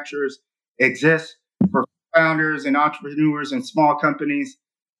manufacturers exist for founders and entrepreneurs and small companies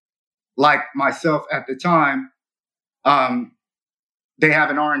like myself at the time. They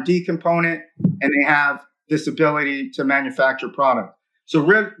have an R&D component, and they have this ability to manufacture product. So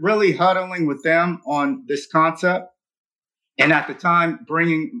really huddling with them on this concept, and at the time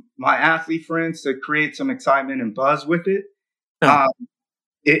bringing my athlete friends to create some excitement and buzz with it. Yeah.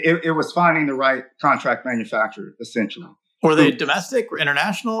 It was finding the right contract manufacturer, essentially. Were they domestic or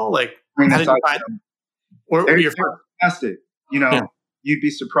international? Like, I mean, how did you find them? Or your they're first? domestic. Yeah. You'd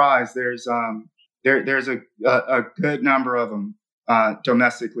be surprised. There's a good number of them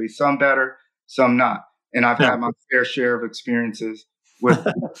domestically. Some better, some not. And I've had my fair share of experiences with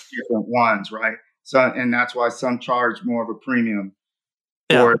different ones, right? So, and that's why some charge more of a premium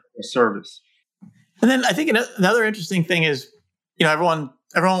for a service. And then I think another interesting thing is, everyone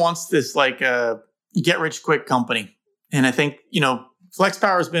wants this like get rich quick company, and I think Flex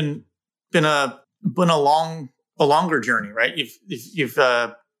Power has been a longer journey, right? You've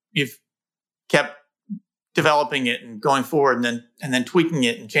kept developing it and going forward, and then tweaking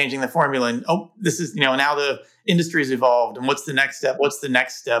it and changing the formula, and this is now the industry's evolved, and what's the next step? What's the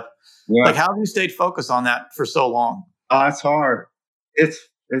next step? Yeah. Like, how have you stayed focused on that for so long? It's hard.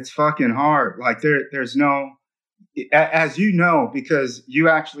 It's fucking hard. Like there's no, as you know, because you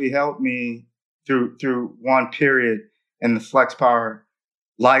actually helped me through one period in the Flex Power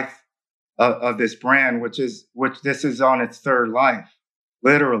life of this brand, which this is on its third life.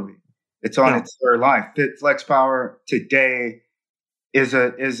 Literally, it's on its third life. The Flex Power today is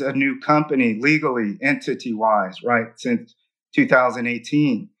a new company legally, entity wise, right? Since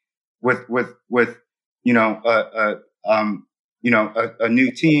 2018, with a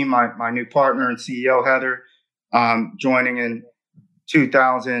new team, my new partner and CEO, Heather, joining in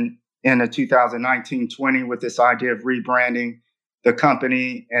 2019-20 with this idea of rebranding the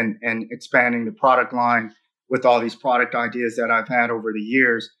company and expanding the product line with all these product ideas that I've had over the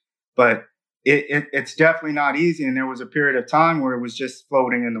years. But it's definitely not easy. And there was a period of time where it was just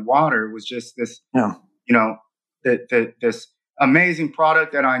floating in the water. It was just this, this amazing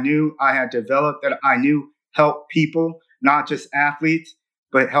product that I knew I had developed, that I knew helped people, not just athletes,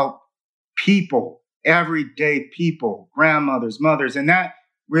 but help people, everyday people, grandmothers, mothers. And that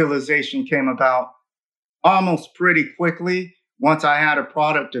realization came about almost pretty quickly once I had a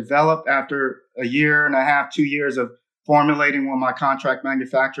product developed after a year and a half, 2 years of formulating with my contract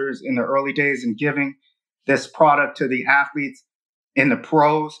manufacturers in the early days and giving this product to the athletes and the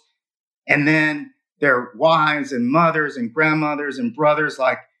pros. And then their wives and mothers and grandmothers and brothers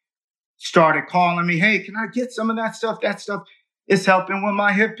started calling me, hey, can I get some of that stuff? That stuff is helping with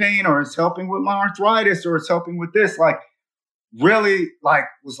my hip pain, or it's helping with my arthritis, or it's helping with this. Really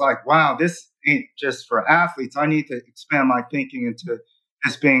was wow, this ain't just for athletes. I need to expand my thinking into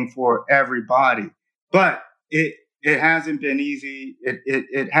this being for everybody. But it hasn't been easy.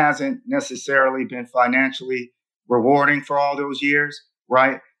 It hasn't necessarily been financially rewarding for all those years,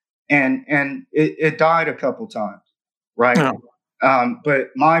 right? And it died a couple times, right? Yeah.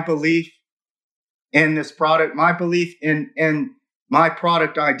 But my belief in this product, my belief in my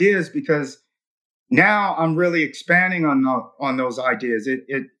product ideas, because now I'm really expanding on those ideas.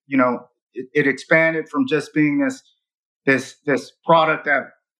 It expanded from just being this product,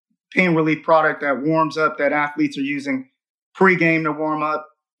 that pain relief product that warms up, that athletes are using pre-game to warm up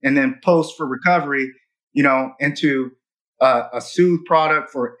and then post for recovery, into a soothe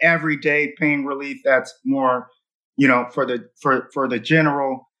product for everyday pain relief that's more, for the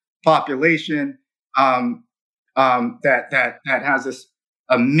general population, that has this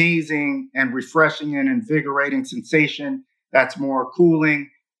amazing and refreshing and invigorating sensation that's more cooling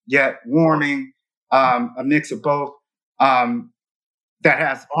yet warming, a mix of both, that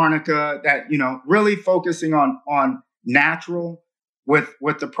has arnica, that really focusing on natural with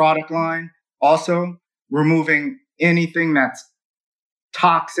the product line, also removing anything that's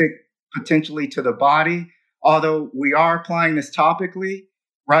toxic potentially to the body, although we are applying this topically,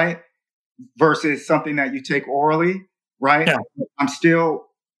 right, versus something that you take orally, right? Yeah. I'm still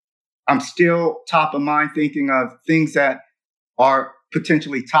top of mind thinking of things that are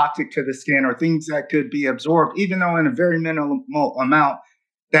potentially toxic to the skin, or things that could be absorbed, even though in a very minimal amount,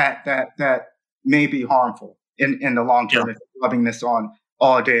 that may be harmful in the long term, if you're rubbing this on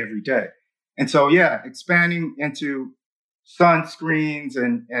all day, every day. And so, expanding into sunscreens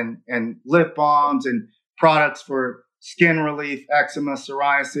and lip balms and products for skin relief, eczema,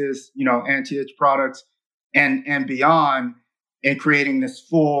 psoriasis, anti-itch products, and beyond, and creating this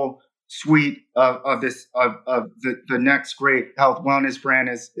full suite of the next great health wellness brand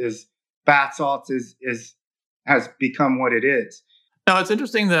is bath salts has become what it is. No, it's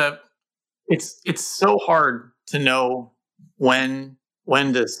interesting that it's so hard to know when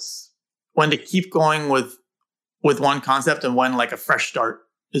when to when to keep going with one concept and when like a fresh start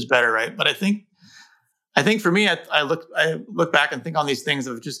is better, right? But I think for me, I look back and think on these things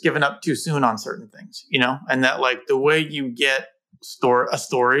of just giving up too soon on certain things, and that like the way you get a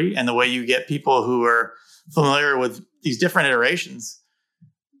story and the way you get people who are familiar with these different iterations,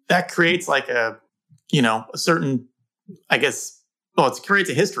 that creates like a certain, I guess, well, it creates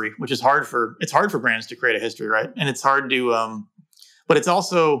a history, which is it's hard for brands to create a history, right? And it's hard to, but it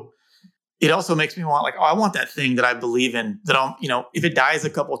also makes me want like, oh, I want that thing that I believe in that if it dies a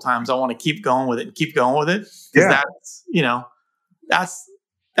couple of times, I want to keep going with it and keep going with it. Because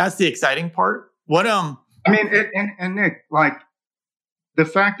that's the exciting part. What, I mean, and Nick, like the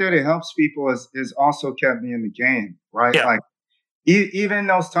fact that it helps people is also kept me in the game, right? Yeah. Like even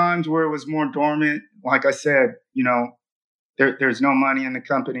those times where it was more dormant, like I said, there's no money in the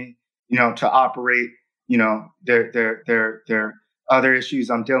company, to operate, there other issues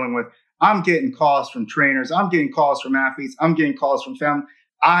I'm dealing with. I'm getting calls from trainers. I'm getting calls from athletes. I'm getting calls from family.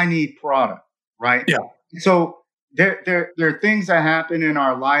 I need product, right? Yeah. So there are things that happen in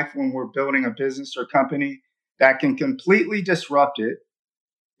our life when we're building a business or company that can completely disrupt it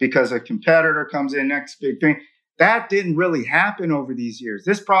because a competitor comes in, next big thing. That didn't really happen over these years.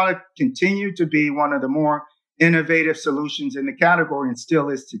 This product continued to be one of the more innovative solutions in the category and still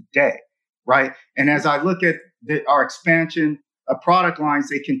is today, right? And as I look at our expansion of product lines,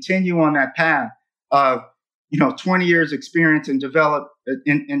 they continue on that path of 20 years experience in developing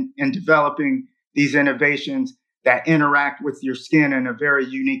these innovations that interact with your skin in a very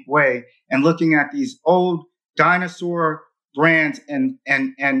unique way, and looking at these old dinosaur brands and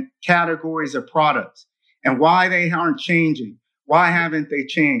categories of products and why they aren't changing. Why haven't they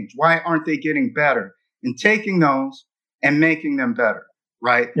changed? Why aren't they getting better? And taking those and making them better,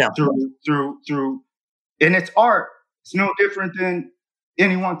 right? Yeah. Through, and it's art. It's no different than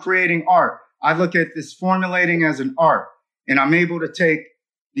anyone creating art. I look at this formulating as an art, and I'm able to take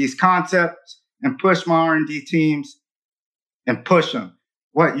these concepts and push my R&D teams and push them.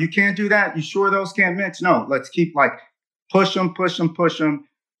 What, you can't do that? You sure those can't mix? No, let's keep like push them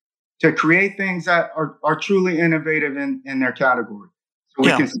to create things that are truly innovative in their category. So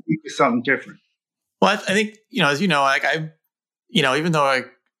we can speak to something different. Well, I think, as like even though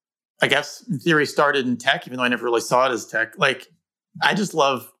I guess in theory started in tech, even though I never really saw it as tech, like I just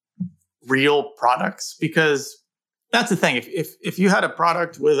love real products, because that's the thing. If you had a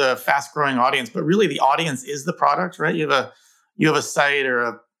product with a fast growing audience, but really the audience is the product, right? You have a site or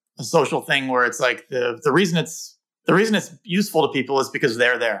a social thing where it's like the reason it's useful to people is because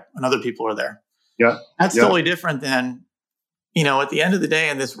they're there and other people are there. Yeah. That's totally different than, at the end of the day,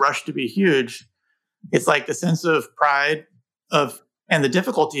 in this rush to be huge, it's like the sense of pride and the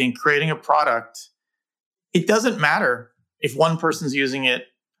difficulty in creating a product. It doesn't matter if one person's using it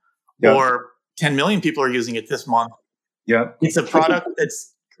or 10 million people are using it this month. Yeah. It's a product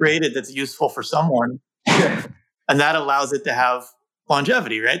that's created that's useful for someone. And that allows it to have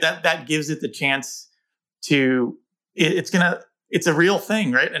longevity, right? That gives it the chance to, it's a real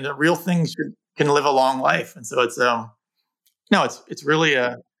thing, right? And a real thing can live a long life. And so it's really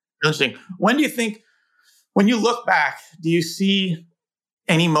interesting. When do you think, when you look back, do you see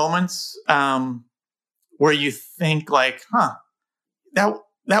any moments where you think like, that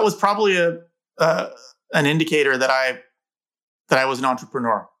was probably an indicator that I was an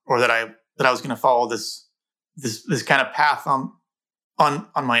entrepreneur, or that I was going to follow this kind of path on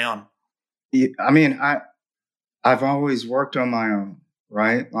my own? I mean, I've always worked on my own,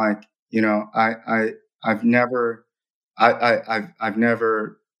 right? Like, I've never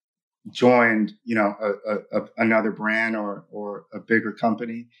joined, another brand or a bigger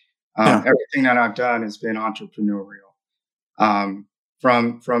company. Everything that I've done has been entrepreneurial.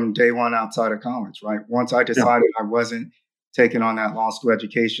 From day one outside of college, right? Once I decided I wasn't taking on that law school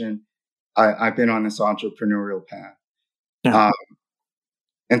education, I've been on this entrepreneurial path. Yeah.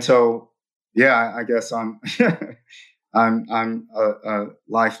 And so, I guess I'm I'm a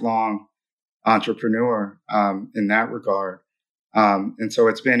lifelong entrepreneur in that regard. And so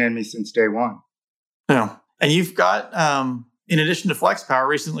it's been in me since day one. Yeah. And you've got, in addition to FlexPower,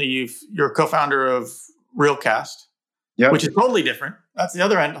 recently you're a co-founder of Realcast, which is totally different. That's the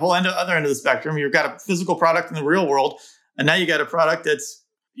other end of the spectrum. You've got a physical product in the real world, and now you got a product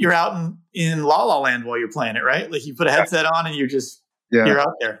you're out in La La Land while you're playing it, right? Like you put a headset on and you're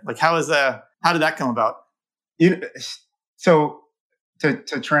out there. Like how did that come about? So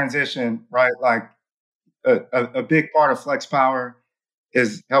to transition, right? Like a big part of FlexPower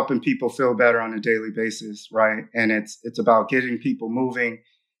is helping people feel better on a daily basis, right? And it's about getting people moving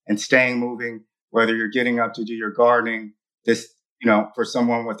and staying moving, whether you're getting up to do your gardening. This, for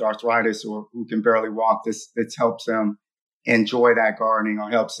someone with arthritis or who can barely walk, this helps them enjoy that gardening or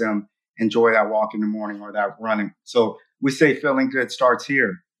helps them enjoy that walk in the morning or that running. So we say feeling good starts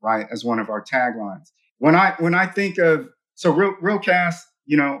here, right? As one of our taglines. When I think of, so Realcast,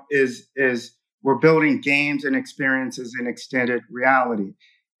 is we're building games and experiences in extended reality.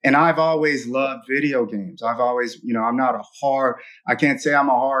 And I've always loved video games. I've always, I can't say I'm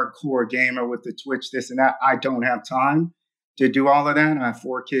a hardcore gamer with the Twitch, this and that. I don't have time to do all of that. I have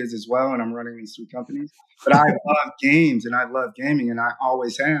 4 kids as well, and I'm running these 3 companies. But I love games and I love gaming, and I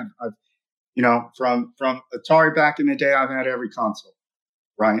always have. From Atari back in the day, I've had every console,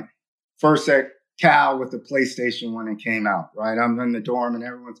 right? First at Cal with the PlayStation when it came out, right? I'm in the dorm and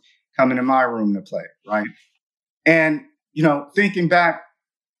everyone's coming to my room to play, right? And, thinking back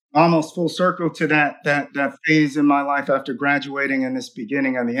almost full circle to that phase in my life after graduating and this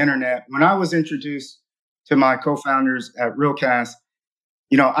beginning on the internet, when I was introduced to my co-founders at Realcast,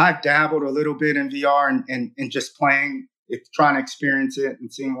 I've dabbled a little bit in VR and just playing, trying to experience it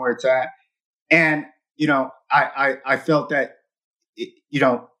and seeing where it's at. And, I felt that,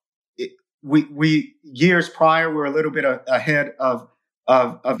 we years prior were a little bit ahead of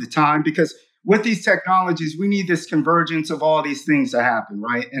the time, because with these technologies, we need this convergence of all these things to happen,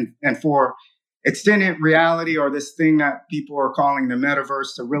 right? And for extended reality, or this thing that people are calling the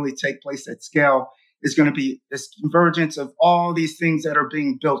metaverse, to really take place at scale, is going to be this convergence of all these things that are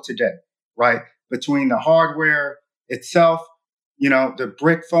being built today, right? Between the hardware itself, the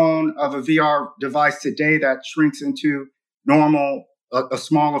brick phone of a VR device today that shrinks into a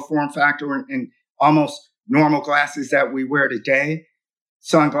smaller form factor, and almost normal glasses that we wear today,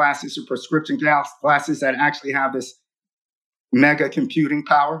 sunglasses or prescription glasses that actually have this mega computing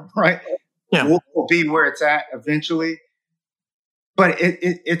power, right? Yeah. Will be where it's at eventually. But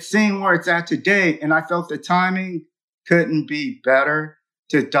it's seeing where it's at today. And I felt the timing couldn't be better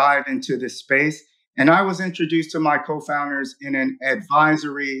to dive into this space. And I was introduced to my co-founders in an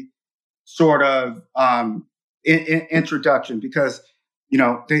advisory sort of introduction, because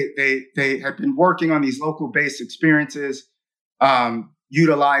they had been working on these local-based experiences,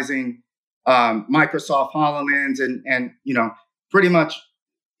 utilizing Microsoft HoloLens and pretty much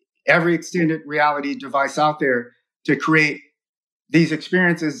every extended reality device out there to create these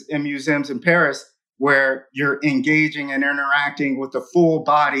experiences in museums in Paris, where you're engaging and interacting with a full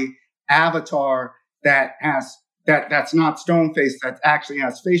body avatar that's not stone faced, that actually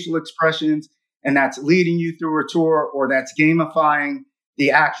has facial expressions, and that's leading you through a tour, or that's gamifying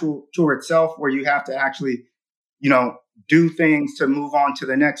the actual tour itself, where you have to actually, do things to move on to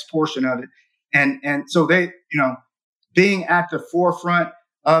the next portion of it. And so they, being at the forefront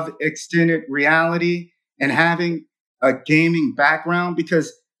of extended reality and having a gaming background,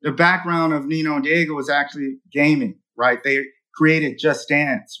 because the background of Nino and Diego was actually gaming, right? They created Just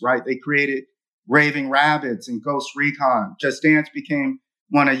Dance, right? They created Raving Rabbids and Ghost Recon. Just Dance became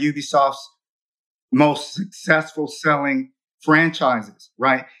one of Ubisoft's most successful selling franchises,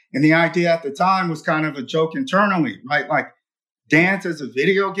 right? And the idea at the time was kind of a joke internally, right? Like, dance as a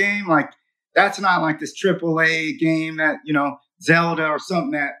video game, like, that's not like this AAA game that, Zelda or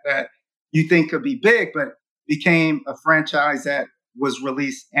something that you think could be big, but became a franchise that was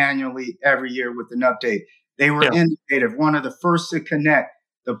released annually every year with an update. They were innovative, one of the first to connect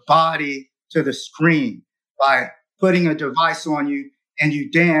the body to the screen by putting a device on you, and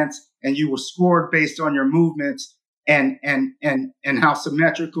you dance, and you were scored based on your movements and how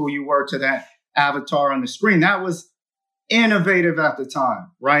symmetrical you were to that avatar on the screen. That was innovative at the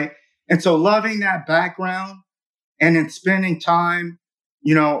time, right? And so loving that background, and then spending time,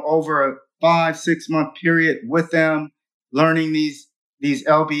 over a 5-6 month period with them, learning these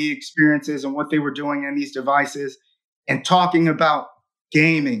LBE experiences and what they were doing in these devices, and talking about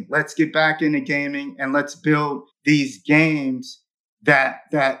gaming. Let's get back into gaming, and let's build these games that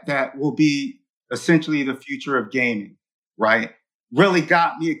will be essentially the future of gaming, right? Really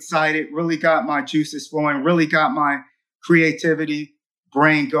got me excited, really got my juices flowing, really got my creativity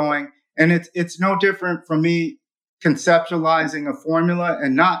brain going. And it's no different from me conceptualizing a formula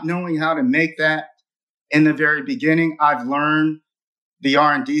and not knowing how to make that in the very beginning. I've learned the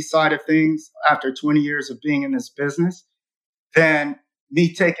R&D side of things after 20 years of being in this business. Then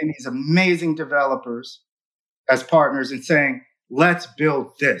me taking these amazing developers as partners and saying, let's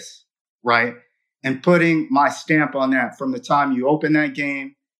build this, right? And putting my stamp on that from the time you open that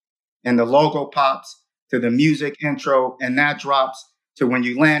game and the logo pops to the music intro and that drops to when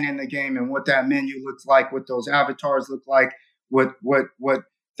you land in the game and what that menu looks like, what those avatars look like, what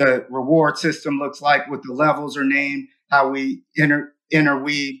the reward system looks like, what the levels are named, how we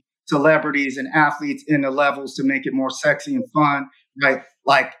interweave celebrities and athletes into levels to make it more sexy and fun, right?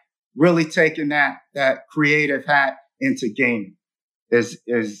 Like really taking that creative hat into gaming is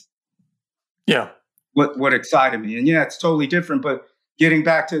Yeah. what excited me. And yeah, it's totally different. But getting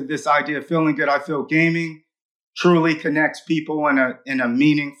back to this idea of feeling good, I feel gaming truly connects people in a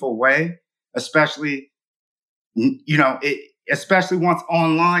meaningful way, especially especially once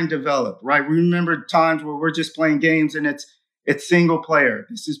online developed, right? We remember times where we're just playing games and it's single player.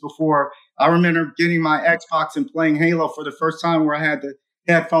 This is before I remember getting my Xbox and playing Halo for the first time, where I had the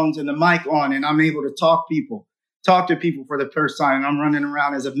headphones and the mic on, and I'm able to talk to people for the first time. And I'm running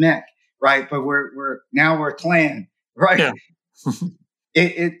around as a mech, right? But we're a clan, right? Yeah.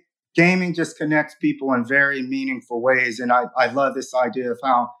 it gaming just connects people in very meaningful ways, and I love this idea of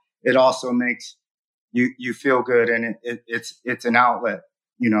how it also makes you feel good, and it's an outlet,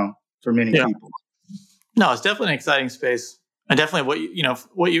 for many people. No, it's definitely an exciting space, and definitely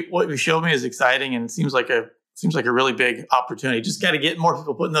what you showed me is exciting, and seems like a really big opportunity. Just got to get more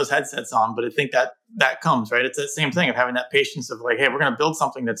people putting those headsets on, but I think that comes, right. It's that same thing of having that patience of like, hey, we're going to build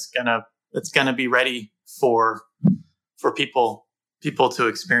something that's gonna be ready for people to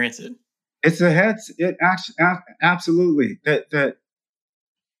experience it. It's it actually absolutely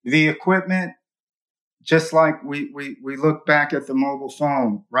the equipment. Just like we look back at the mobile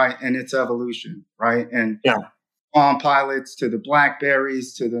phone, right, and its evolution, right, and Palm Pilots to the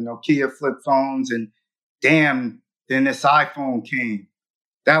Blackberries to the Nokia flip phones, and damn, then this iPhone came.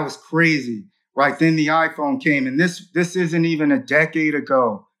 That was crazy, right? Then the iPhone came, and this isn't even a decade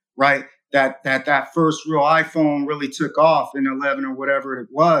ago, right? That first real iPhone really took off in 11 or whatever it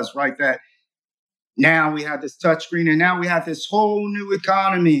was, right? That now we have this touchscreen, and now we have this whole new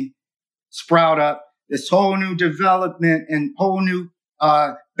economy sprout up. This whole new development and whole new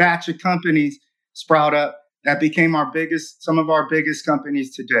batch of companies sprout up that became some of our biggest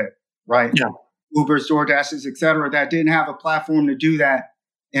companies today, right? Yeah. Ubers, DoorDashes, et cetera, that didn't have a platform to do that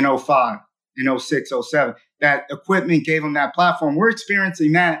in 05, in 06, 07. That equipment gave them that platform. We're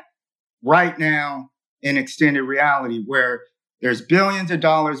experiencing that right now in extended reality, where there's billions of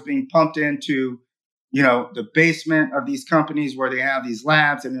dollars being pumped into, the basement of these companies where they have these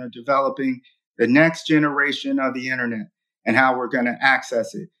labs and they're developing the next generation of the internet and how we're going to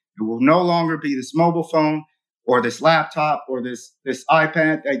access it. It will no longer be this mobile phone or this laptop or this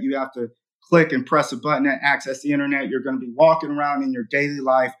iPad that you have to click and press a button and access the internet. You're going to be walking around in your daily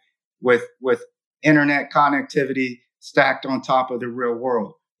life with internet connectivity stacked on top of the real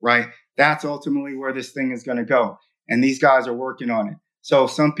world, right? That's ultimately where this thing is going to go. And these guys are working on it. So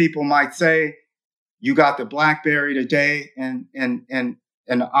some people might say, you got the BlackBerry today and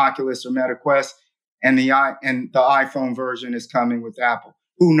the Oculus or Meta Quest, and the iPhone version is coming with Apple.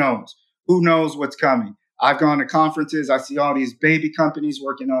 Who knows? Who knows what's coming? I've gone to conferences. I see all these baby companies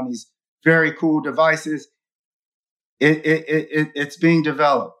working on these very cool devices. It's being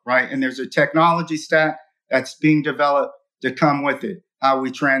developed, right? And there's a technology stack that's being developed to come with it. How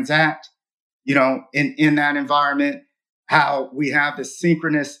we transact, in that environment, how we have the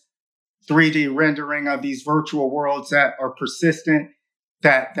synchronous 3D rendering of these virtual worlds that are persistent,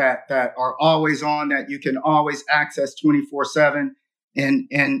 that are always on, that you can always access 24/7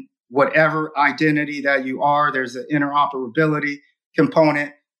 in whatever identity that you are. There's an interoperability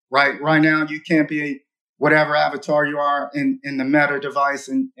component, right? Right now, you can't be whatever avatar you are in the Meta device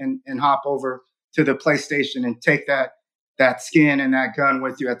and hop over to the PlayStation and take that skin and that gun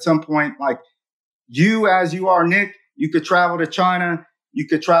with you. At some point, like you as you are, Nick, you could travel to China, you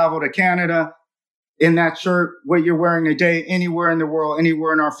could travel to Canada in that shirt, what you're wearing today, anywhere in the world,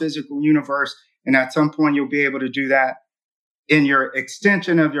 anywhere in our physical universe. And at some point, you'll be able to do that in your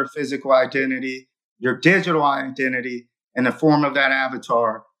extension of your physical identity, your digital identity, in the form of that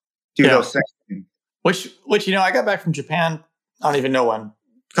avatar. Do those same things. Which I got back from Japan. I don't even know when.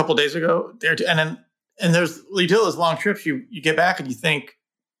 A couple of days ago, and there's you do those long trips. You get back and you think,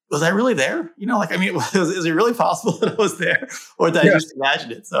 was I really there? Is it really possible that I was there, or did I just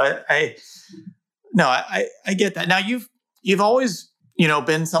imagine it? So I get that. Now you've always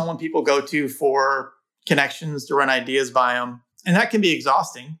been someone people go to for connections, to run ideas by them, and that can be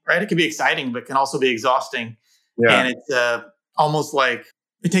exhausting, right? It can be exciting, but can also be exhausting. Yeah. And it's almost like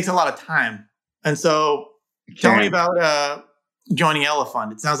it takes a lot of time. And so, tell me about joining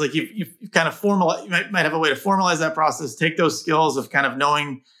Elephant. It sounds like you've kind of formalized. You might have a way to formalize that process. Take those skills of kind of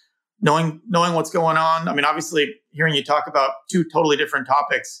knowing what's going on. I mean, obviously, hearing you talk about two totally different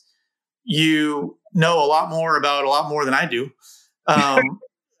topics, you know a lot more about a lot more than I do. How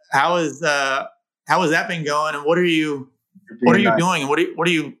has that been going, and what are you What are you nice. doing? What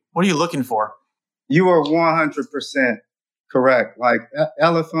are you looking for? You are 100% correct. Like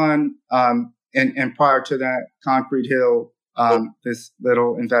Elephant, and prior to that, Concrete Hill, this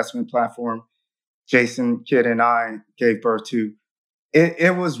little investment platform, Jason Kidd and I gave birth to.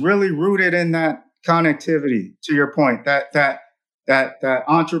 It was really rooted in that connectivity. To your point, that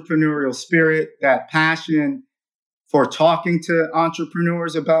entrepreneurial spirit, that passion for talking to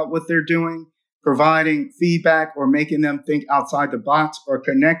entrepreneurs about what they're doing, providing feedback or making them think outside the box, or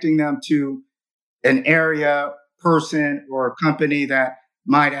connecting them to an area, person, or a company that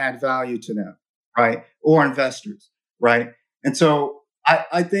might add value to them, right? Or investors, right? And so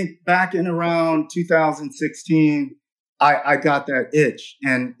I think back in around 2016, I got that itch,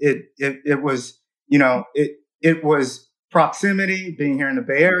 and it was, it was proximity, being here in the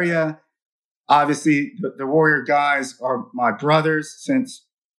Bay Area. Obviously, the Warrior guys are my brothers since,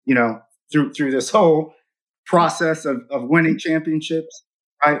 through this whole process of winning championships,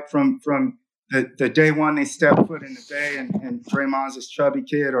 right? From the day one they step foot in the Bay, and Draymond's this chubby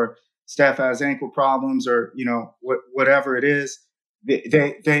kid, or Steph has ankle problems, or whatever it is,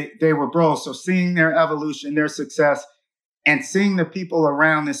 they were bros. So seeing their evolution, their success, and seeing the people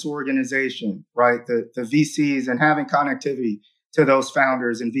around this organization, right? The VCs, and having connectivity to those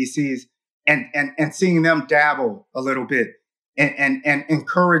founders and VCs, and seeing them dabble a little bit, and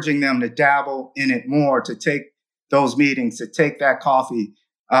encouraging them to dabble in it more, to take those meetings, to take that coffee,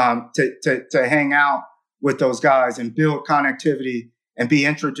 to hang out with those guys and build connectivity and be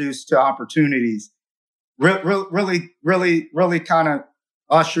introduced to opportunities, really kind of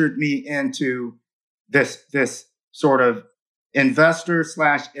ushered me into this sort of investor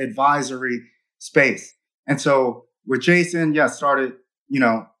 / advisory space. And so with Jason, started,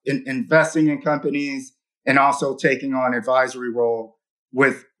 investing in companies, and also taking on advisory role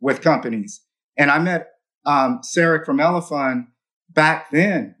with companies. And I met Sarek from Elephant back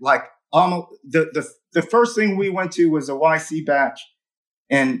then. Like, almost the first thing we went to was a YC batch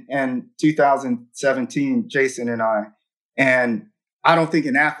in 2017, Jason and I. And I don't think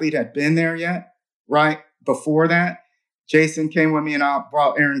an athlete had been there yet, right? Before that, Jason came with me, and I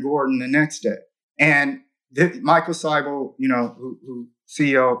brought Aaron Gordon the next day. And Michael Seibel, who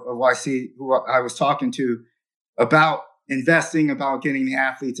CEO of YC, who I was talking to about investing, about getting the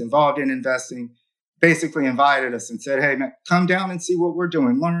athletes involved in investing, basically invited us and said, "Hey, man, come down and see what we're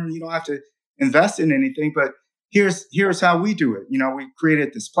doing. Learn. You don't have to invest in anything, but here's how we do it. We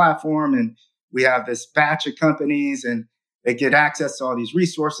created this platform, and we have this batch of companies, and they get access to all these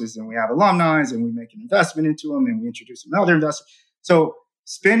resources, and we have alumni, and we make an investment into them, and we introduce them to other investors." So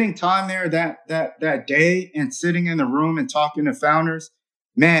spending time there that day, and sitting in the room and talking to founders,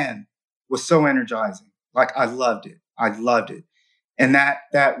 man, was so energizing. Like, I loved it. And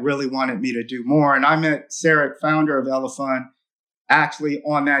that really wanted me to do more. And I met Sarek, founder of Elephant, actually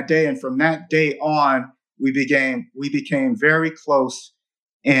on that day. And from that day on, we became very close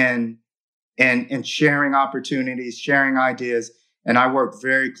in sharing opportunities, sharing ideas. And I worked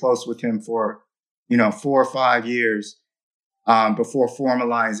very close with him for, 4 or 5 years before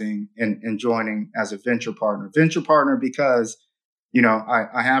formalizing and joining as a venture partner. Venture partner because,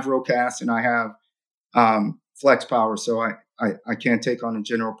 I have Rocast, and I have Flex Power, so I can't take on a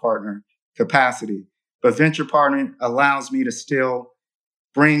general partner capacity. But venture partner allows me to still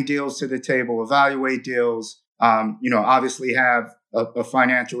bring deals to the table, evaluate deals, obviously have a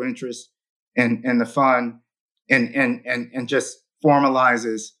financial interest in the fund, and just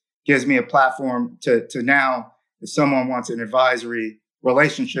formalizes, gives me a platform to now, if someone wants an advisory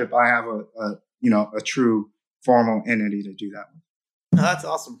relationship, I have a true formal entity to do that with. No, that's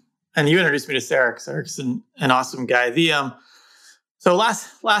awesome. And you introduced me to Sarek. Sarek's an awesome guy. So last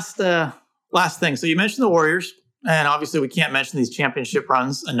thing. So you mentioned the Warriors, and obviously we can't mention these championship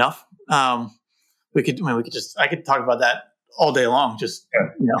runs enough. I could talk about that all day long. Just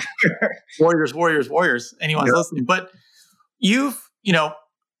Warriors. Anyone's listening, but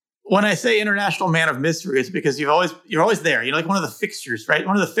when I say international man of mystery, it's because you're always there. You're like one of the fixtures, right?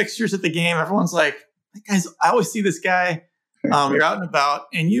 One of the fixtures at the game. Everyone's like, guys, I always see this guy. You're out and about,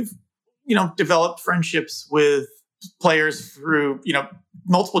 and you've developed friendships with players through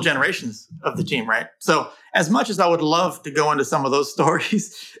multiple generations of the team, right? So as much as I would love to go into some of those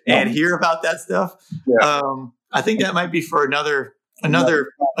stories and hear about that stuff, I think that might be for another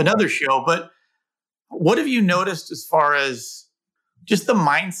show. But what have you noticed as far as just the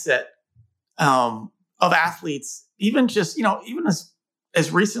mindset of athletes, even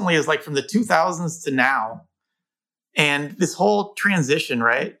as recently as like from the 2000s to now, and this whole transition,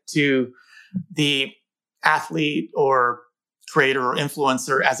 right, to the athlete or creator or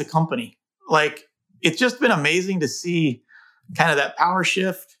influencer as a company? Like, it's just been amazing to see kind of that power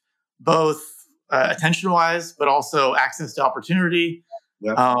shift, both attention wise, but also access to opportunity.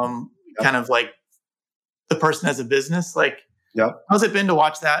 Yep. Kind of like the person as a business. Like, Yep. how's it been to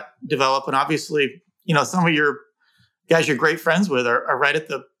watch that develop? And obviously, some of your guys you're great friends with are right at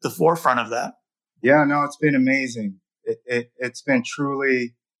the forefront of that. Yeah, no, it's been amazing. It's been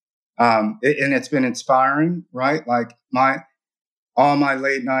truly, and it's been inspiring, right? Like all my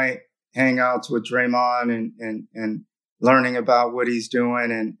late night hangouts with Draymond and learning about what he's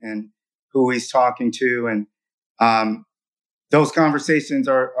doing and who he's talking to. And those conversations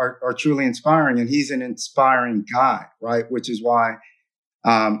are truly inspiring. And he's an inspiring guy, right? Which is why,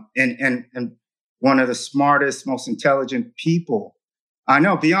 and one of the smartest, most intelligent people I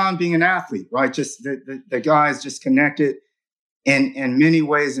know beyond being an athlete, right? Just the guy's just connected in many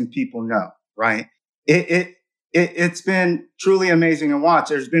ways and people know, right? It's been truly amazing to watch.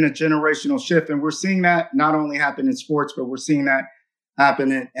 There's been a generational shift, and we're seeing that not only happen in sports, but we're seeing that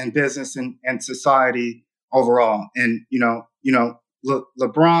happen in business and society overall. And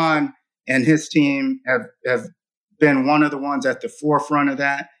LeBron and his team have been one of the ones at the forefront of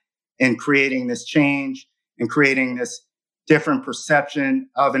that in creating this change and creating this different perception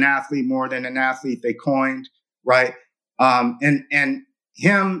of an athlete more than an athlete they coined, right? And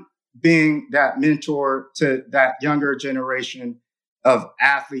him being that mentor to that younger generation of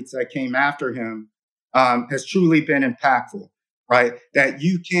athletes that came after him has truly been impactful, right? That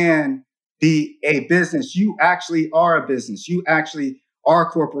you can be a business. You actually are a business. You actually are a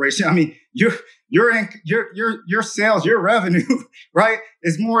corporation. I mean, your sales, your revenue, right,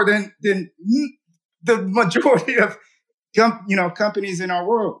 is more than the majority of companies in our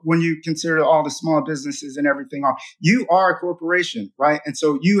world, when you consider all the small businesses and everything on. You are a corporation, right? And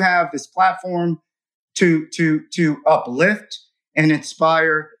so you have this platform to uplift and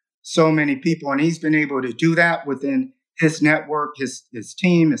inspire so many people. And he's been able to do that within his network, his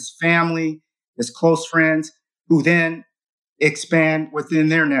team, his family, his close friends, who then expand within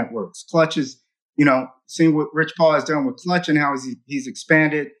their networks. Clutch is, seeing what Rich Paul has done with Clutch and how he's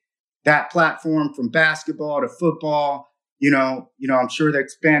expanded that platform from basketball to football. I'm sure they're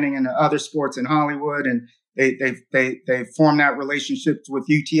expanding into other sports in Hollywood, and they formed that relationship with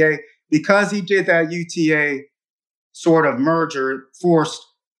UTA because he did that UTA sort of merger forced.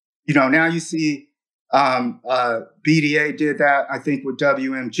 Now you see BDA did that, I think, with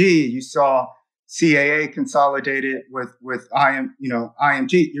WMG. You saw CAA consolidated with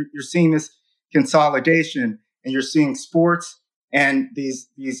IMG. You're seeing this consolidation, and you're seeing sports and these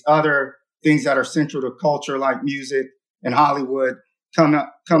other things that are central to culture, like music and Hollywood,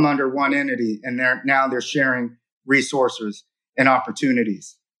 come under one entity, and they're sharing resources and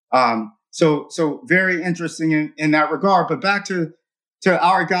opportunities. So very interesting in that regard. But back to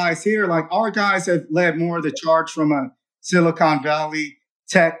our guys here, like our guys have led more of the charge from a Silicon Valley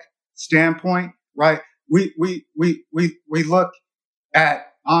tech standpoint, right? We look at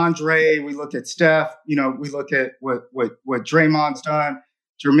Andre, we look at Steph, we look at what Draymond's done,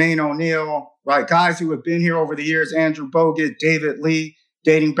 Jermaine O'Neal, right? Guys who have been here over the years, Andrew Bogut, David Lee,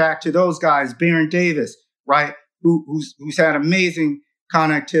 dating back to those guys, Baron Davis, right? Who's had amazing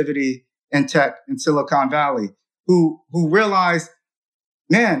connectivity in tech in Silicon Valley, who realized,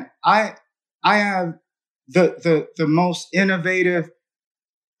 man, I have the most innovative,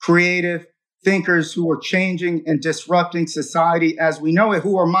 creative thinkers who are changing and disrupting society as we know it,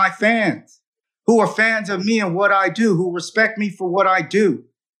 who are my fans, who are fans of me and what I do, who respect me for what I do.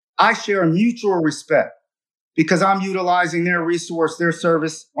 I share a mutual respect because I'm utilizing their resource, their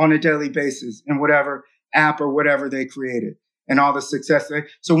service on a daily basis in whatever app or whatever they created and all the success.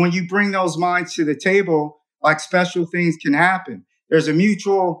 So when you bring those minds to the table, like, special things can happen. There's a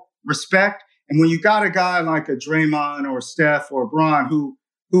mutual respect. And when you got a guy like a Draymond or Steph or Bron, who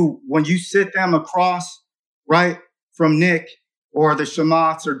when you sit them across, right, from Nick or the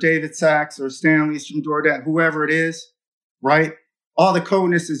Shamots or David Sachs or Stanley's from DoorDash, whoever it is, right, all the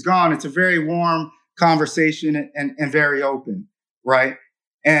coldness is gone. It's a very warm conversation and very open, right?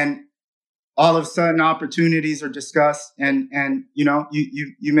 And all of a sudden opportunities are discussed and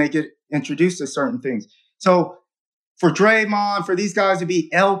you may get introduced to certain things. So for Draymond, for these guys to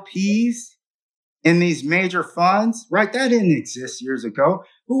be LPs in these major funds, right? That didn't exist years ago.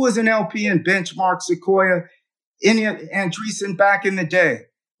 Who was an LP in Benchmark, Sequoia, Andreessen back in the day,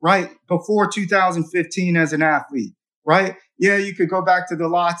 right? Before 2015 as an athlete, right? Yeah, you could go back to the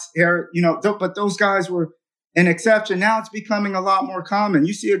Lots era, but those guys were an exception. Now it's becoming a lot more common.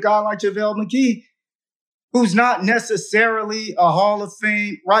 You see a guy like JaVale McGee, who's not necessarily a Hall of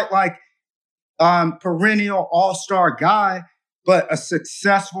Fame, right? Like perennial all-star guy, but a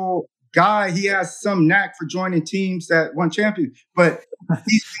successful guy, he has some knack for joining teams that won champions, but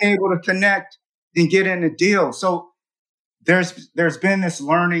he's been able to connect and get in a deal. So there's been this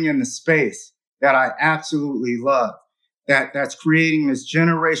learning in the space that I absolutely love, that's creating this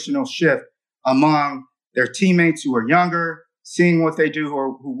generational shift among their teammates who are younger, seeing what they do,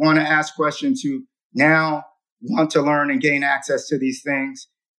 who want to ask questions, who now want to learn and gain access to these things.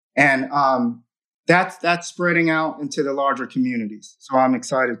 And that's spreading out into the larger communities. So I'm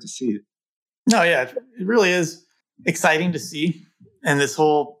excited to see it. No, yeah, it really is exciting to see. And this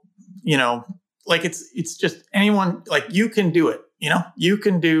whole, like it's just anyone, like you can do it, you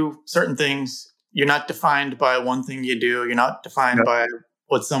can do certain things. You're not defined by one thing you do. You're not defined by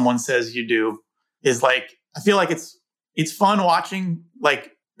what someone says you do. Is like, I feel like it's fun watching,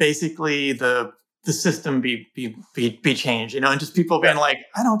 like, basically the system be changed, and just people being like,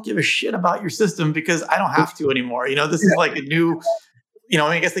 I don't give a shit about your system because I don't have to anymore. This is like a new,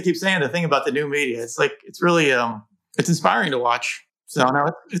 I guess they keep saying the thing about the new media. It's like, it's really, it's inspiring to watch. So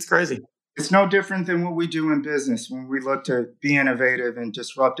no, it's crazy. It's no different than what we do in business when we look to be innovative and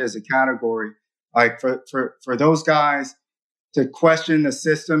disrupt as a category. Like for those guys to question the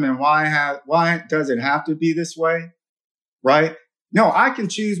system and why does it have to be this way, right? No, I can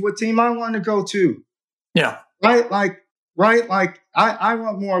choose what team I want to go to. Yeah. Right. Like I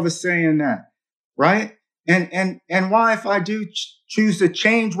want more of a say in that. Right. And why, if I do choose to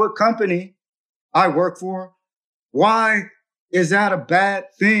change what company I work for, why is that a bad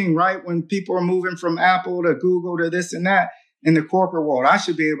thing? Right. When people are moving from Apple to Google to this and that in the corporate world, I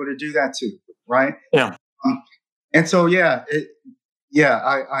should be able to do that too. Right. Yeah. And so, I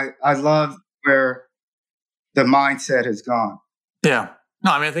love where the mindset has gone. Yeah.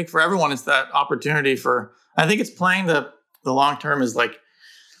 No, I mean, I think for everyone, it's that opportunity I think it's playing the long term is like,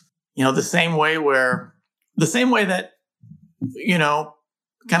 the same way that,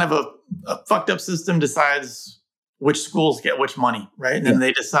 kind of a fucked up system decides which schools get which money, right? And then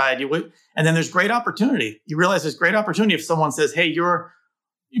they decide and then there's great opportunity. You realize there's great opportunity if someone says, hey, you're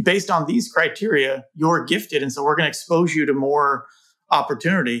based on these criteria, you're gifted. And so we're going to expose you to more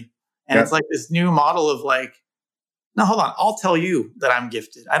opportunity. And it's like this new model of like, no, hold on. I'll tell you that I'm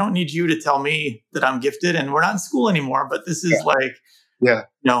gifted. I don't need you to tell me that I'm gifted. And we're not in school anymore, but this is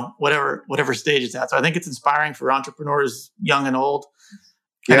whatever stage it's at. So I think it's inspiring for entrepreneurs, young and old,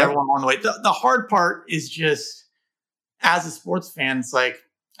 and everyone along the way. The hard part is just, as a sports fan, it's like,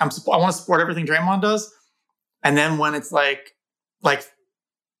 I want to support everything Draymond does. And then when it's like,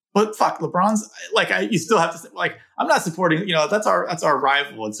 but fuck, LeBron's you still have to say, like, I'm not supporting, that's our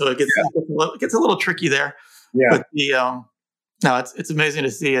rival. And so it gets a little tricky there. Yeah. But no, it's amazing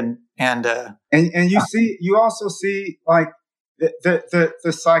to see. And you also see like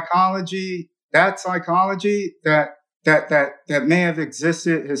the psychology that may have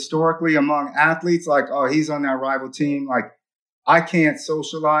existed historically among athletes. Like, oh, he's on that rival team. Like, I can't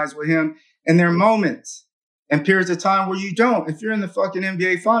socialize with him. And there are moments and periods of time where you don't. If you're in the fucking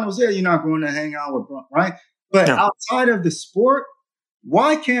NBA finals, you're not going to hang out with Bron, right? But outside of the sport,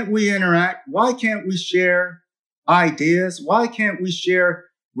 why can't we interact? Why can't we share ideas? Why can't we share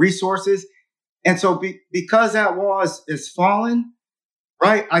resources? And so because that wall is fallen,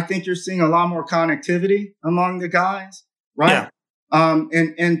 right? I think you're seeing a lot more connectivity among the guys, right? Yeah.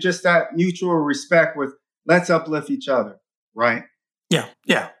 And just that mutual respect with, let's uplift each other, right? Yeah.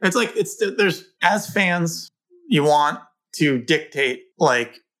 Yeah. It's like, there's, as fans, you want to dictate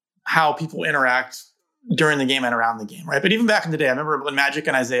like how people interact during the game and around the game, right? But even back in the day, I remember when Magic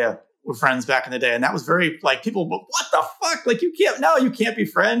and Isaiah were friends back in the day, and that was very like people, but what the fuck? Like you can't be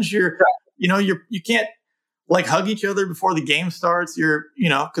friends. You can't like hug each other before the game starts.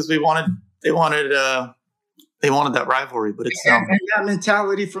 Because they wanted that rivalry, but it's and that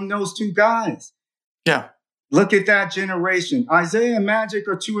mentality from those two guys. Yeah. Look at that generation. Isaiah and Magic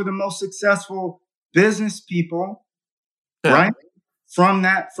are two of the most successful business people, right? From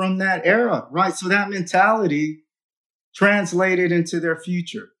that era, right? So that mentality translated into their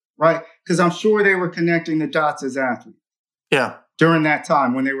future, right? Because I'm sure they were connecting the dots as athletes. Yeah. During that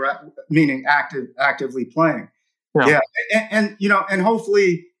time when they were actively playing. Yeah. And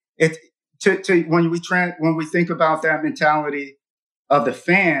hopefully it when we think about that mentality of the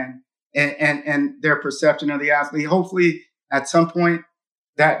fan and their perception of the athlete, hopefully at some point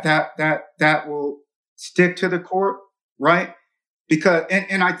that will stick to the court, right? Because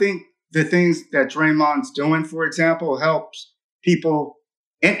and I think the things that Draymond's doing, for example, helps people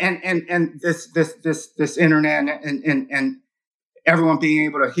and this internet and everyone being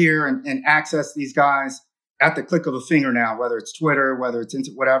able to hear and access these guys at the click of a finger now, whether it's Twitter, whether it's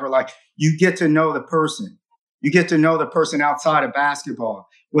into whatever, like you get to know the person. You get to know the person outside of basketball.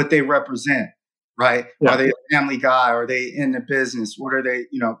 what they represent, right? Yeah. Are they a family guy? Are they in the business? What are they,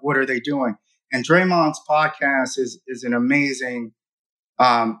 what are they doing? And Draymond's podcast is an amazing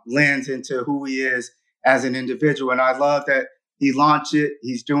lens into who he is as an individual. And I love that he launched it.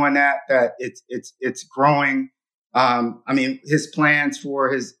 He's doing that it's growing. I mean, his plans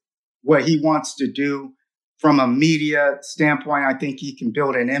for what he wants to do from a media standpoint, I think he can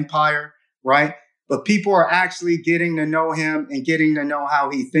build an empire, right? But people are actually getting to know him and getting to know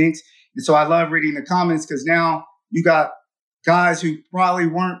how he thinks. And so I love reading the comments because now you got guys who probably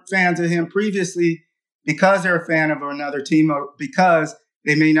weren't fans of him previously because they're a fan of another team or because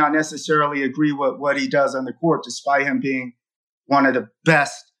they may not necessarily agree with what he does on the court, despite him being one of the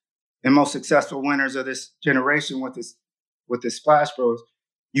best and most successful winners of this generation with the Splash Bros.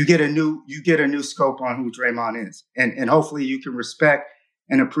 You get a new scope on who Draymond is, and hopefully you can respect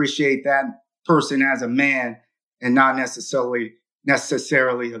and appreciate that person as a man and not necessarily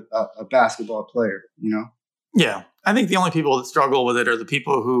a basketball player. Yeah, I think the only people that struggle with it are the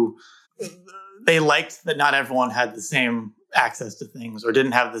people who they liked that not everyone had the same access to things or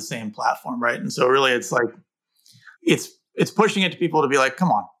didn't have the same platform, right? And so really it's like it's pushing it to people to be like,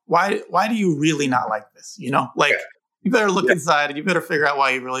 come on, why do you really not like this? Like you better look inside and you better figure out why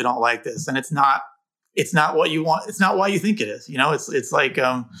you really don't like this. And it's not what you want. It's not why you think it is. It's like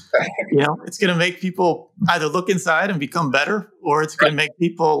it's going to make people either look inside and become better, or it's going to make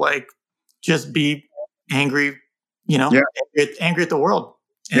people like just be angry, angry at the world.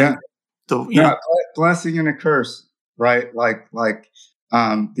 And blessing and a curse, right? Like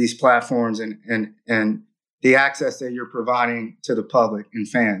these platforms and the access that you're providing to the public and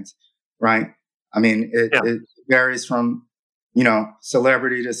fans, right? I mean, it varies from,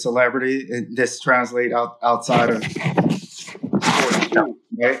 celebrity to celebrity. This translates outside of sports too,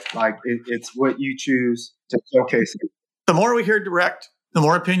 right? Like it's what you choose to showcase it. The more we hear direct, the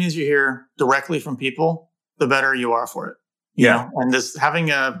more opinions you hear directly from people, the better you are for it. You know? And this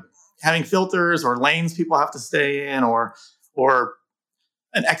having filters or lanes people have to stay in, or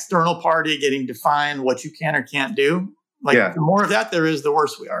an external party getting defined what you can or can't do. Like the more of that there is, the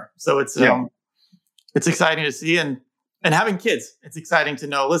worse we are. So it's exciting to see, and having kids, it's exciting to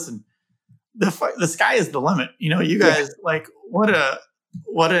know. Listen, the sky is the limit. You guys like what a.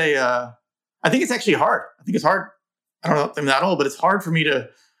 I think it's actually hard. I think it's hard. I don't know if I'm that old, but it's hard for me to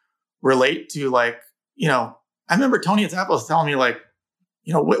relate to I remember Tony Atapos telling me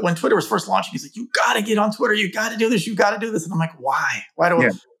when Twitter was first launching, he's like, you got to get on Twitter. You got to do this. You got to do this. And I'm like, why? Why do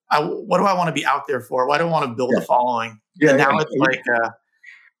what do I want to be out there for? Why do I want to build a following? And now it's like,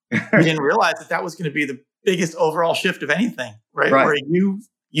 we didn't realize that was going to be the biggest overall shift of anything, right? Where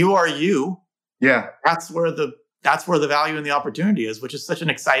you are you. Yeah. That's where the value and the opportunity is, which is such an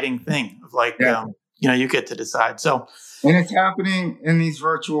exciting thing of you get to decide. So, and it's happening in these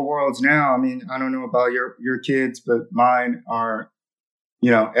virtual worlds now. I mean, I don't know about your kids, but mine are,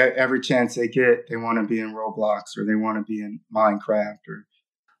 every chance they get, they want to be in Roblox or they want to be in Minecraft or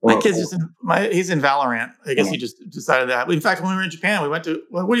my kid's he's in Valorant. I guess he just decided that. In fact, when we were in Japan, we went to,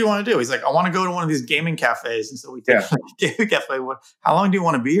 what do you want to do? He's like, I want to go to one of these gaming cafes. And so we did gaming cafe. How long do you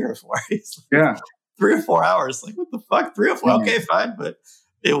want to be here for? He's like, 3 or 4 hours. Like, what the fuck? 3 or 4? Okay, fine. But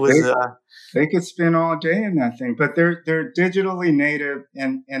it was... They could spend all day in that thing, but they're digitally native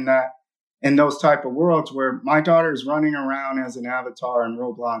in those type of worlds where my daughter is running around as an avatar in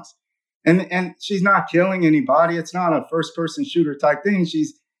Roblox, and she's not killing anybody. It's not a first person shooter type thing.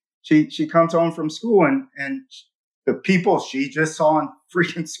 She comes home from school and the people she just saw in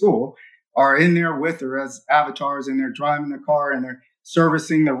freaking school are in there with her as avatars, and they're driving the car and they're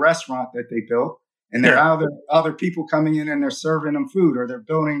servicing the restaurant that they built, and there are other people coming in and they're serving them food, or they're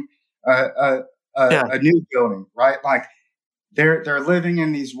building a new building, right? Like they're living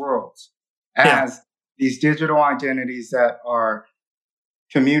in these worlds as these digital identities that are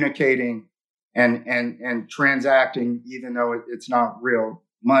communicating and transacting, even though it's not real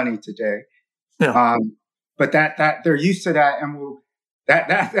money today. But that they're used to that, and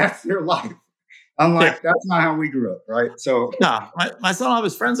that's their life. Unlike that's not how we grew up, right? So no, my son will have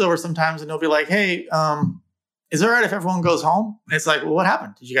his friends over sometimes, and they'll be like, "Hey, is it all right if everyone goes home?" And it's like, "Well, what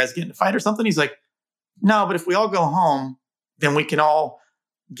happened? Did you guys get in a fight or something?" He's like, "No, but if we all go home, then we can all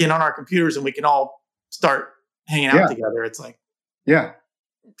get on our computers and we can all start hanging out together." It's like,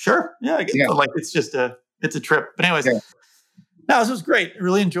 sure, I guess. But like, it's a trip. But anyways, no, this was great. I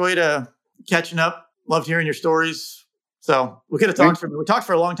really enjoyed catching up. Loved hearing your stories. So we could have talked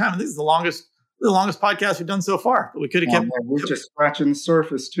for a long time. And this is the longest podcast we've done so far. But we could have kept. We're just scratching the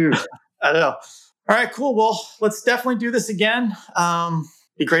surface too. I know. All right, cool. Well, let's definitely do this again.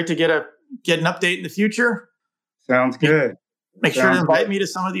 Be great to get an update in the future. Sounds good. Make sure to invite me to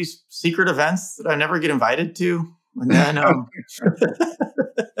some of these secret events that I never get invited to. And then,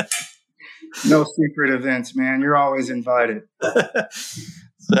 no secret events, man. You're always invited.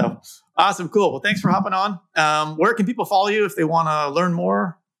 So awesome. Cool. Well, thanks for hopping on. Where can people follow you if they want to learn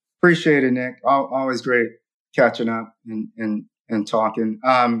more? Appreciate it, Nick. Always great catching up and talking.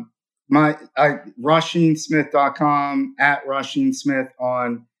 Rasheensmith.com, at Rasheen Smith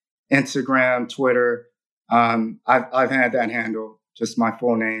on Instagram, Twitter. I've had that handle, just my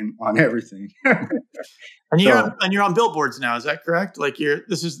full name on everything. And you're on billboards now, is that correct? Like that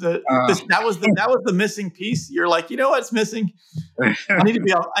was the missing piece. You're like, you know what's missing? I need to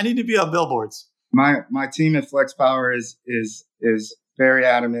be on billboards. My team at Flex Power is very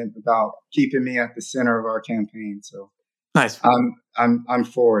adamant about keeping me at the center of our campaign. So nice. I'm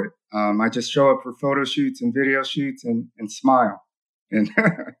for it. I just show up for photo shoots and video shoots and smile. And,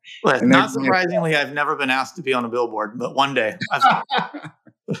 well, not surprisingly, I've never been asked to be on a billboard, but one day.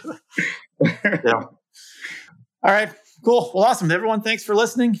 Yeah. All right, cool. Well, awesome. Everyone, thanks for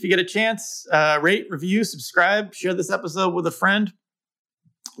listening. If you get a chance, rate, review, subscribe, share this episode with a friend.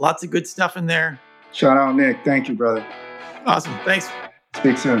 Lots of good stuff in there. Shout out, Nick. Thank you, brother. Awesome. Thanks.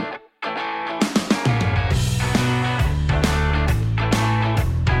 Speak soon.